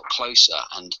coming as it got closer,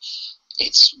 and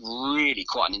it's really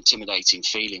quite an intimidating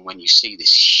feeling when you see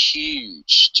this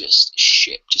huge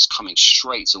ship just coming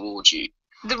straight towards you.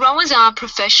 The rowers are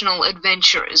professional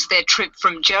adventurers. Their trip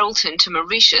from Geraldton to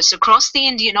Mauritius across the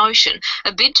Indian Ocean,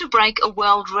 a bid to break a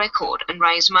world record and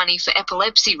raise money for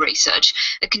epilepsy research,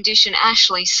 a condition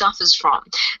Ashley suffers from.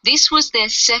 This was their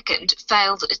second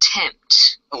failed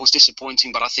attempt. It was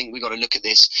disappointing, but I think we've got to look at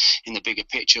this in the bigger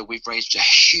picture. We've raised a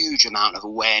huge amount of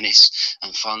awareness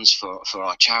and funds for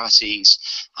our charities,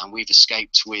 and we've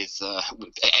escaped with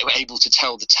able to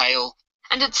tell the tale.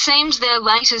 And it seems their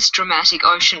latest dramatic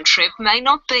ocean trip may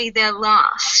not be their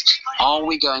last. Are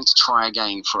we going to try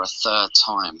again for a third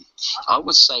time? I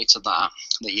would say to that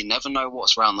you never know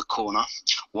what's around the corner.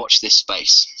 Watch this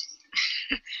space.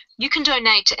 You can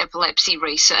donate to epilepsy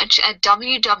research at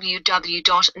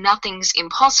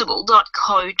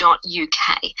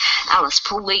www.nothingsimpossible.co.uk. Alice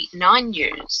Pooley, 9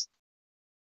 News.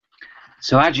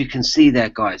 So as you can see there,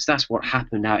 guys, that's what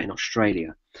happened out in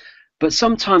Australia. But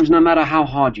sometimes, no matter how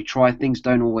hard you try, things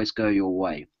don't always go your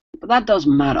way. But that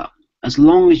doesn't matter. As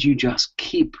long as you just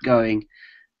keep going,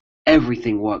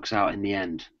 everything works out in the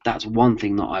end. That's one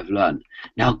thing that I've learned.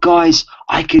 Now, guys,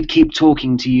 I could keep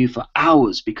talking to you for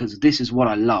hours because this is what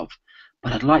I love.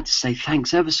 But I'd like to say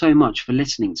thanks ever so much for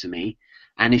listening to me.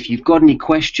 And if you've got any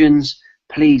questions,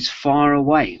 please fire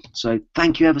away. So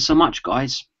thank you ever so much,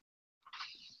 guys.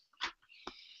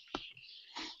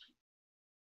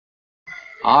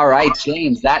 All right,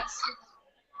 James, that's,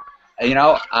 you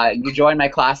joined my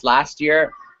class last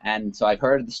year, and so I've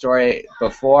heard the story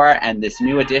before, and this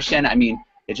new edition, I mean,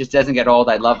 it just doesn't get old.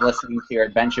 I love listening to your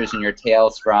adventures and your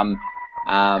tales from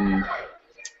out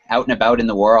and about in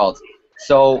the world.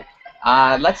 So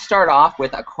let's start off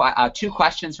with 2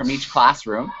 questions from each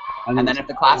classroom, and then if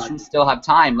the classrooms still have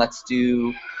time, let's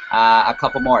do a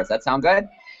couple more. Does that sound good?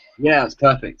 Yeah, it's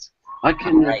perfect. I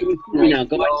can, right.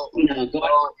 Go.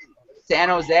 San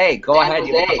Jose, go ahead.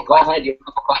 Go ahead. You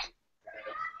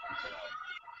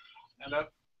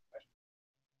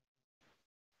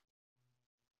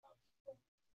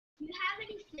have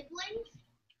any siblings?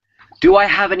 Do I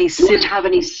have any siblings?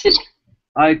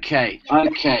 Okay.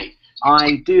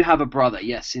 I do have a brother,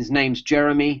 yes. His name's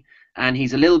Jeremy, and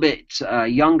he's a little bit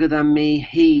younger than me.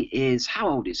 He is, how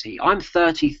old is he? I'm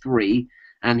 33,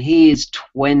 and he is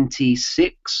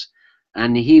 26.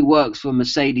 And he works for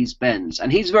Mercedes-Benz,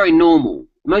 and he's very normal.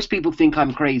 Most people think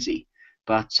I'm crazy,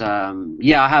 but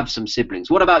yeah, I have some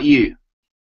siblings. What about you?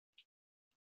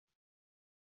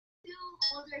 2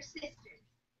 older sisters.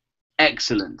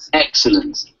 Excellent. Thank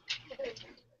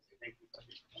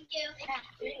you.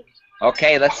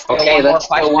 Okay, let's do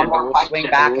one more question. We'll swing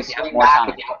back if you have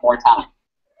more time.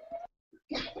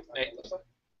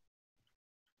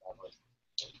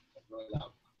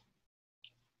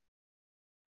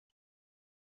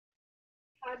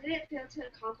 How did it feel to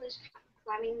accomplish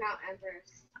climbing Mount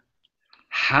Everest?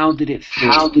 How did it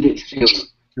feel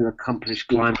to accomplish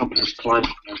climbing?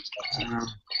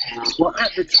 Well,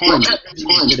 at the time,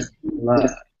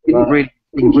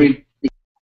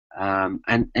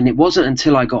 and it wasn't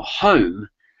until I got home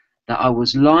that I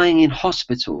was lying in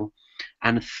hospital,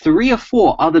 and 3 or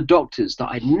 4 other doctors that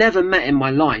I'd never met in my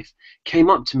life came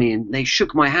up to me and they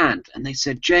shook my hand and they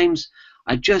said, "James,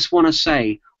 I just want to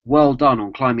say well done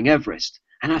on climbing Everest."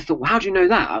 And I thought, well, how do you know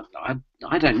that?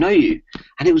 I don't know you.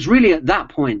 And it was really at that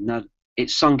point that it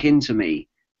sunk into me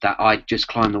that I'd just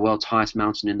climbed the world's highest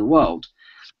mountain in the world.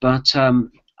 But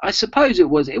I suppose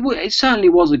it certainly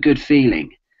was a good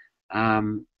feeling.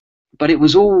 But it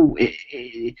was all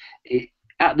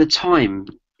at the time.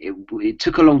 It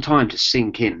took a long time to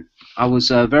sink in. I was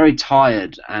very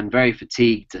tired and very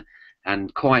fatigued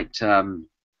and quite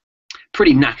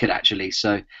pretty knackered actually.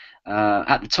 So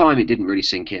at the time it didn't really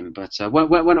sink in. But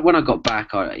when I got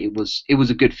back, it was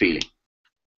a good feeling.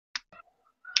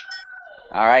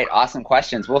 All right, awesome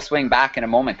questions. We'll swing back in a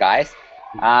moment, guys.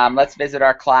 Let's visit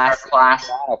our class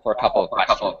for a couple of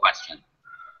questions.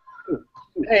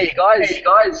 Hey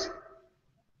guys.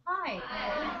 Hi.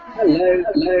 Hello.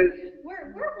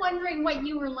 We're wondering what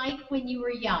you were like when you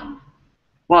were young.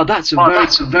 Well, that's a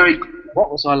very.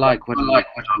 What was I like when I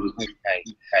was okay?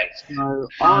 So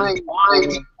I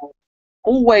was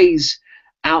always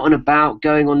out and about,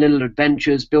 going on little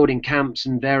adventures, building camps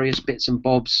and various bits and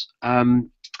bobs.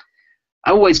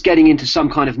 Always getting into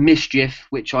some kind of mischief,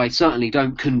 which I certainly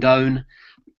don't condone.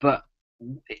 But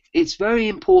it's very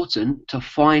important to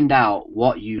find out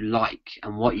what you like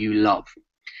and what you love.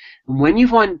 And when you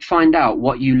find out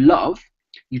what you love,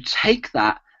 you take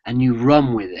that and you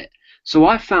run with it. So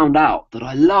I found out that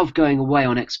I love going away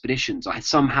on expeditions. I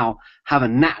somehow have a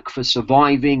knack for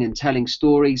surviving and telling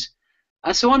stories.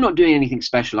 So I'm not doing anything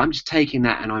special. I'm just taking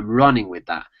that and I'm running with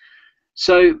that.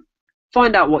 So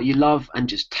find out what you love and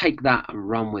just take that and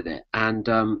run with it. And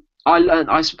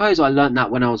I suppose I learned that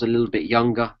when I was a little bit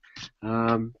younger.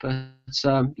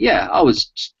 Yeah, I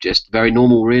was just very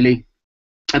normal, really.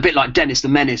 A bit like Dennis the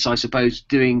Menace, I suppose,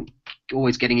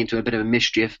 always getting into a bit of a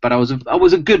mischief. But I was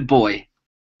a good boy,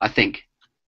 I think.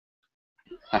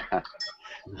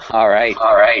 All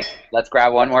right. Let's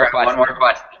grab one more question.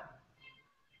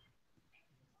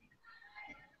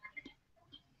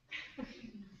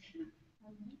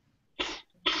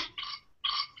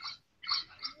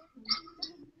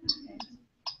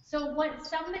 So what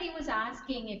somebody was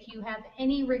asking if you have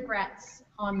any regrets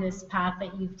on this path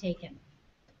that you've taken.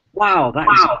 Wow, that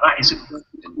is a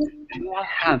question. Do I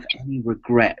have any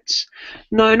regrets?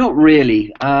 No, not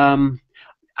really.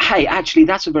 Hey, actually,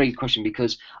 that's a very good question,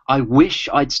 because I wish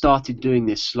I'd started doing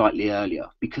this slightly earlier,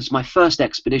 because my first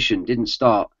expedition didn't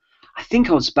start. I think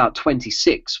I was about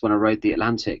 26 when I rode the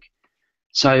Atlantic.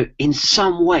 So in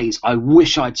some ways, I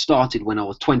wish I'd started when I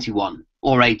was 21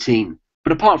 or 18.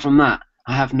 But apart from that,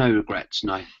 I have no regrets,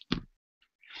 no.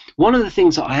 One of the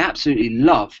things that I absolutely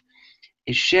love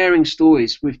is sharing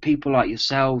stories with people like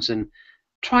yourselves and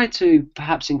try to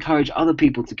perhaps encourage other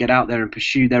people to get out there and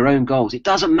pursue their own goals. It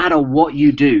doesn't matter what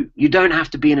you do. You don't have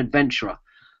to be an adventurer,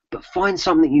 but find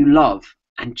something you love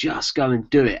and just go and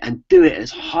do it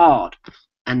as hard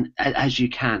and as you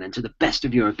can and to the best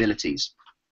of your abilities.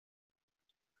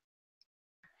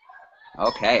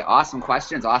 Okay, awesome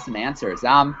questions, awesome answers.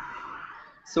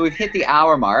 So we've hit the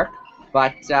hour mark,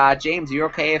 but James, are you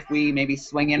okay if we maybe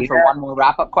swing in for one more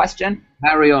wrap-up question?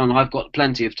 Carry on, I've got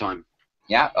plenty of time.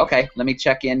 Yeah, okay. Let me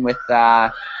check in with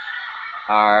our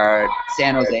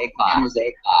San Jose class.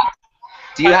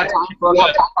 Do you have time for a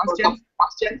couple questions?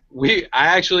 I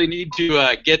actually need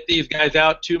to get these guys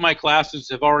out. Two of my classes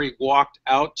have already walked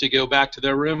out to go back to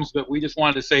their rooms, but we just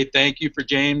wanted to say thank you for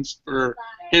James for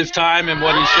his time and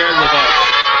what he shared with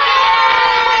us.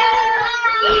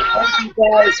 Thank you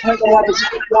guys. Hope you have a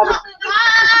good one.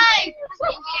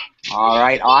 All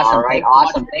right, awesome.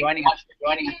 Awesome. Thanks for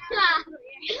joining us.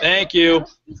 Thank you.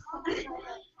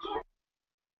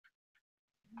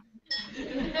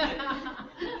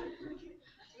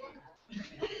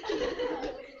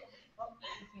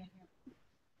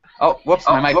 Oh, whoops,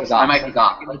 my mic was off.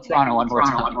 Toronto, one more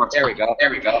time. There we go. You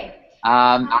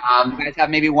guys have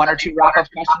maybe one or two wrap-up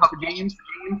questions for James?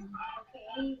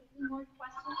 Any more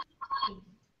questions?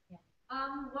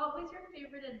 What was your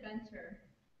favorite adventure?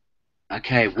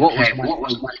 Okay, what was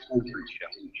my favorite show?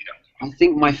 I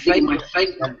think my favorite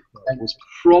was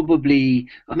probably,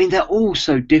 I mean, they're all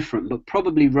so different, but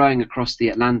probably rowing across the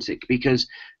Atlantic, because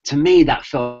to me that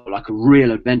felt like a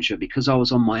real adventure, because I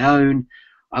was on my own,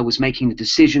 I was making the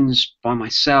decisions by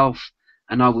myself,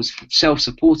 and I was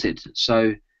self-supported.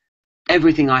 So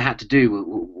everything I had to do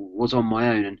was on my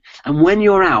own. And when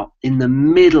you're out in the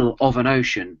middle of an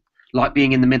ocean, like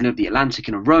being in the middle of the Atlantic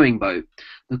in a rowing boat,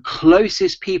 the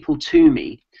closest people to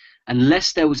me,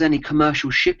 unless there was any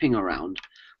commercial shipping around,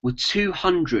 were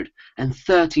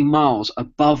 230 miles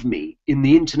above me in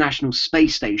the International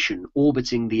Space Station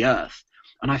orbiting the Earth.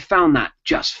 And I found that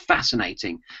just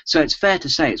fascinating. So it's fair to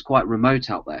say it's quite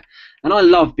remote out there. And I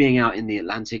love being out in the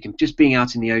Atlantic and just being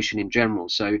out in the ocean in general.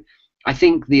 So I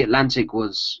think the Atlantic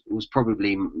was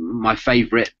probably my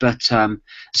favorite, but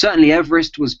certainly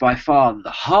Everest was by far the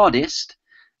hardest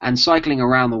And cycling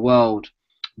around the world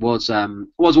was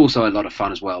also a lot of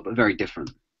fun as well, but very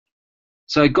different.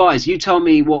 So guys, you tell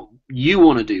me what you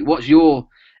want to do. What's your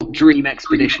dream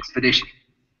expedition?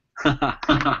 I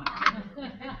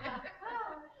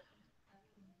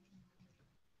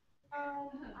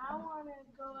want to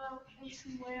go out and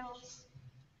see whales.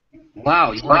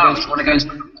 Wow, you want to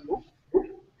go?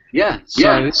 Yeah.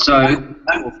 So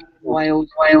whales.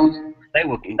 They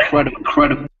were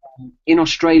incredible. In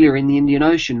Australia, in the Indian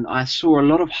Ocean, I saw a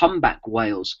lot of humpback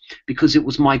whales because it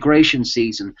was migration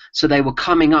season. So they were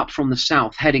coming up from the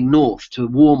south, heading north to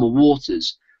warmer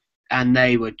waters, and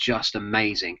they were just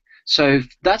amazing. So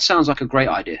that sounds like a great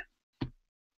idea.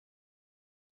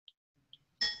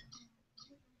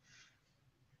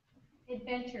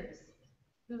 Adventures.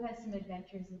 Who has some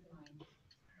adventures in mind?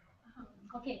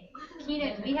 Okay,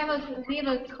 Keenan, we have a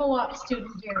co-op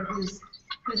student here who's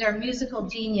our musical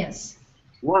genius.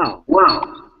 Wow.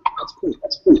 That's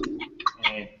cool.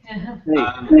 Hey.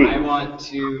 I want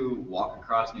to walk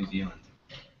across New Zealand.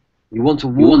 You want to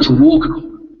walk?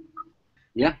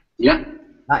 Yeah.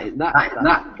 That's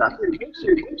really good.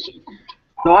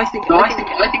 So I think.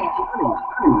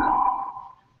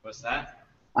 What's that?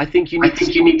 I think you need to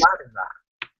plan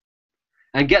that,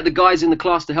 and get the guys in the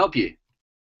class to help you.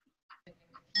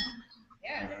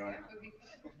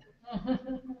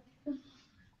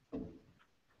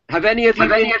 Have any of you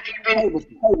been? Have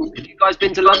you guys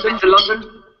been to London? Has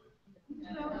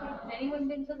anyone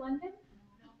been to London?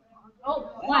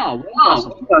 Oh, wow.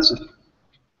 One person.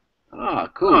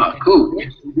 Cool.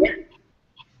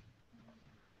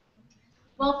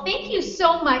 Well, thank you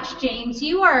so much, James.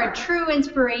 You are a true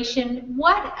inspiration.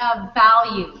 What a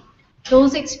value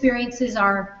those experiences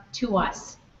are to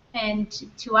us and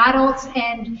to adults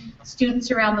and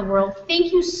students around the world.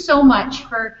 Thank you so much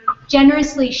for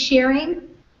generously sharing,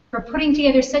 for putting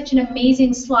together such an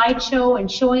amazing slideshow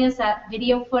and showing us that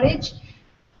video footage.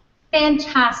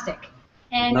 Fantastic.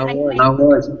 And no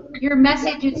worries. Your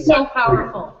message is so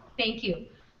powerful. Thank you.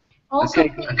 Also,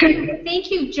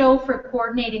 thank you, Joe, for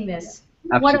coordinating this.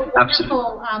 What a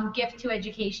wonderful gift to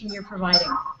education you're providing.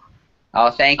 Oh,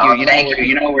 thank you.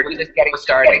 You know, we're just getting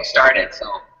started. So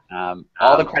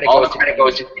all the credit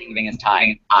goes to giving us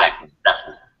time.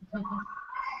 Look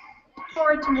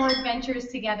forward to more adventures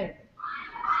together.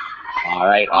 All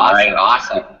right,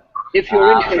 awesome. If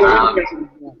you're interested,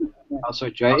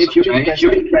 if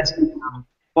you're interested,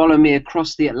 follow me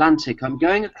across the Atlantic. I'm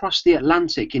going across the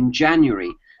Atlantic in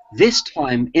January. This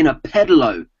time in a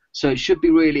pedalo, so it should be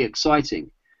really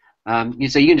exciting. You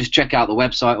can just check out the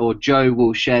website, or Joe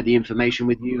will share the information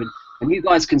with you, and you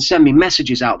guys can send me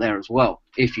messages out there as well,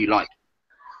 if you like.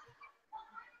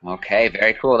 Okay,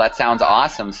 very cool. That sounds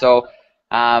awesome. So,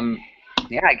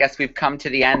 yeah, I guess we've come to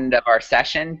the end of our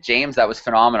session. James, that was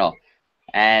phenomenal.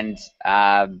 And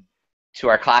to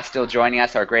our class still joining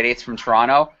us, our grade 8s from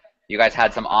Toronto, you guys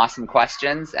had some awesome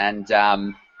questions, and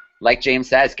like James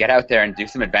says, get out there and do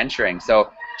some adventuring. So,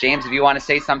 James, if you want to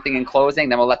say something in closing,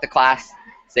 then we'll let the class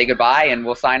say goodbye and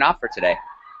we'll sign off for today.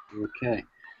 Okay.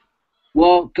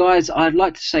 Well, guys, I'd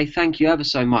like to say thank you ever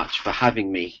so much for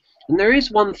having me. And there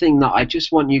is one thing that I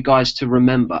just want you guys to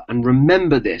remember, and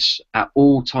remember this at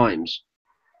all times.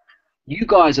 You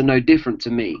guys are no different to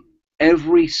me.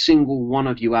 Every single one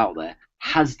of you out there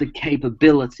has the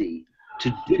capability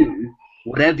to do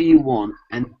whatever you want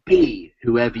and be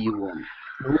whoever you want.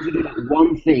 You want to do that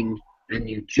one thing, and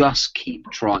you just keep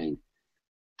trying.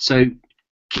 So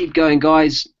keep going,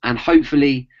 guys, and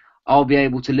hopefully I'll be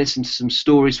able to listen to some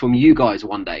stories from you guys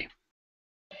one day.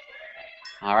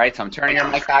 All right, so I'm turning your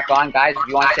mic back on. Guys, if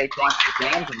you want to say thanks to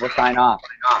James, and we'll sign off.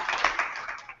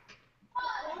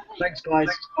 Thanks, guys.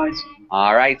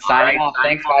 All right, signing off.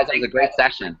 Thanks, guys. That was a great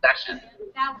session.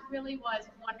 That really was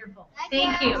wonderful.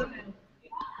 Thank you.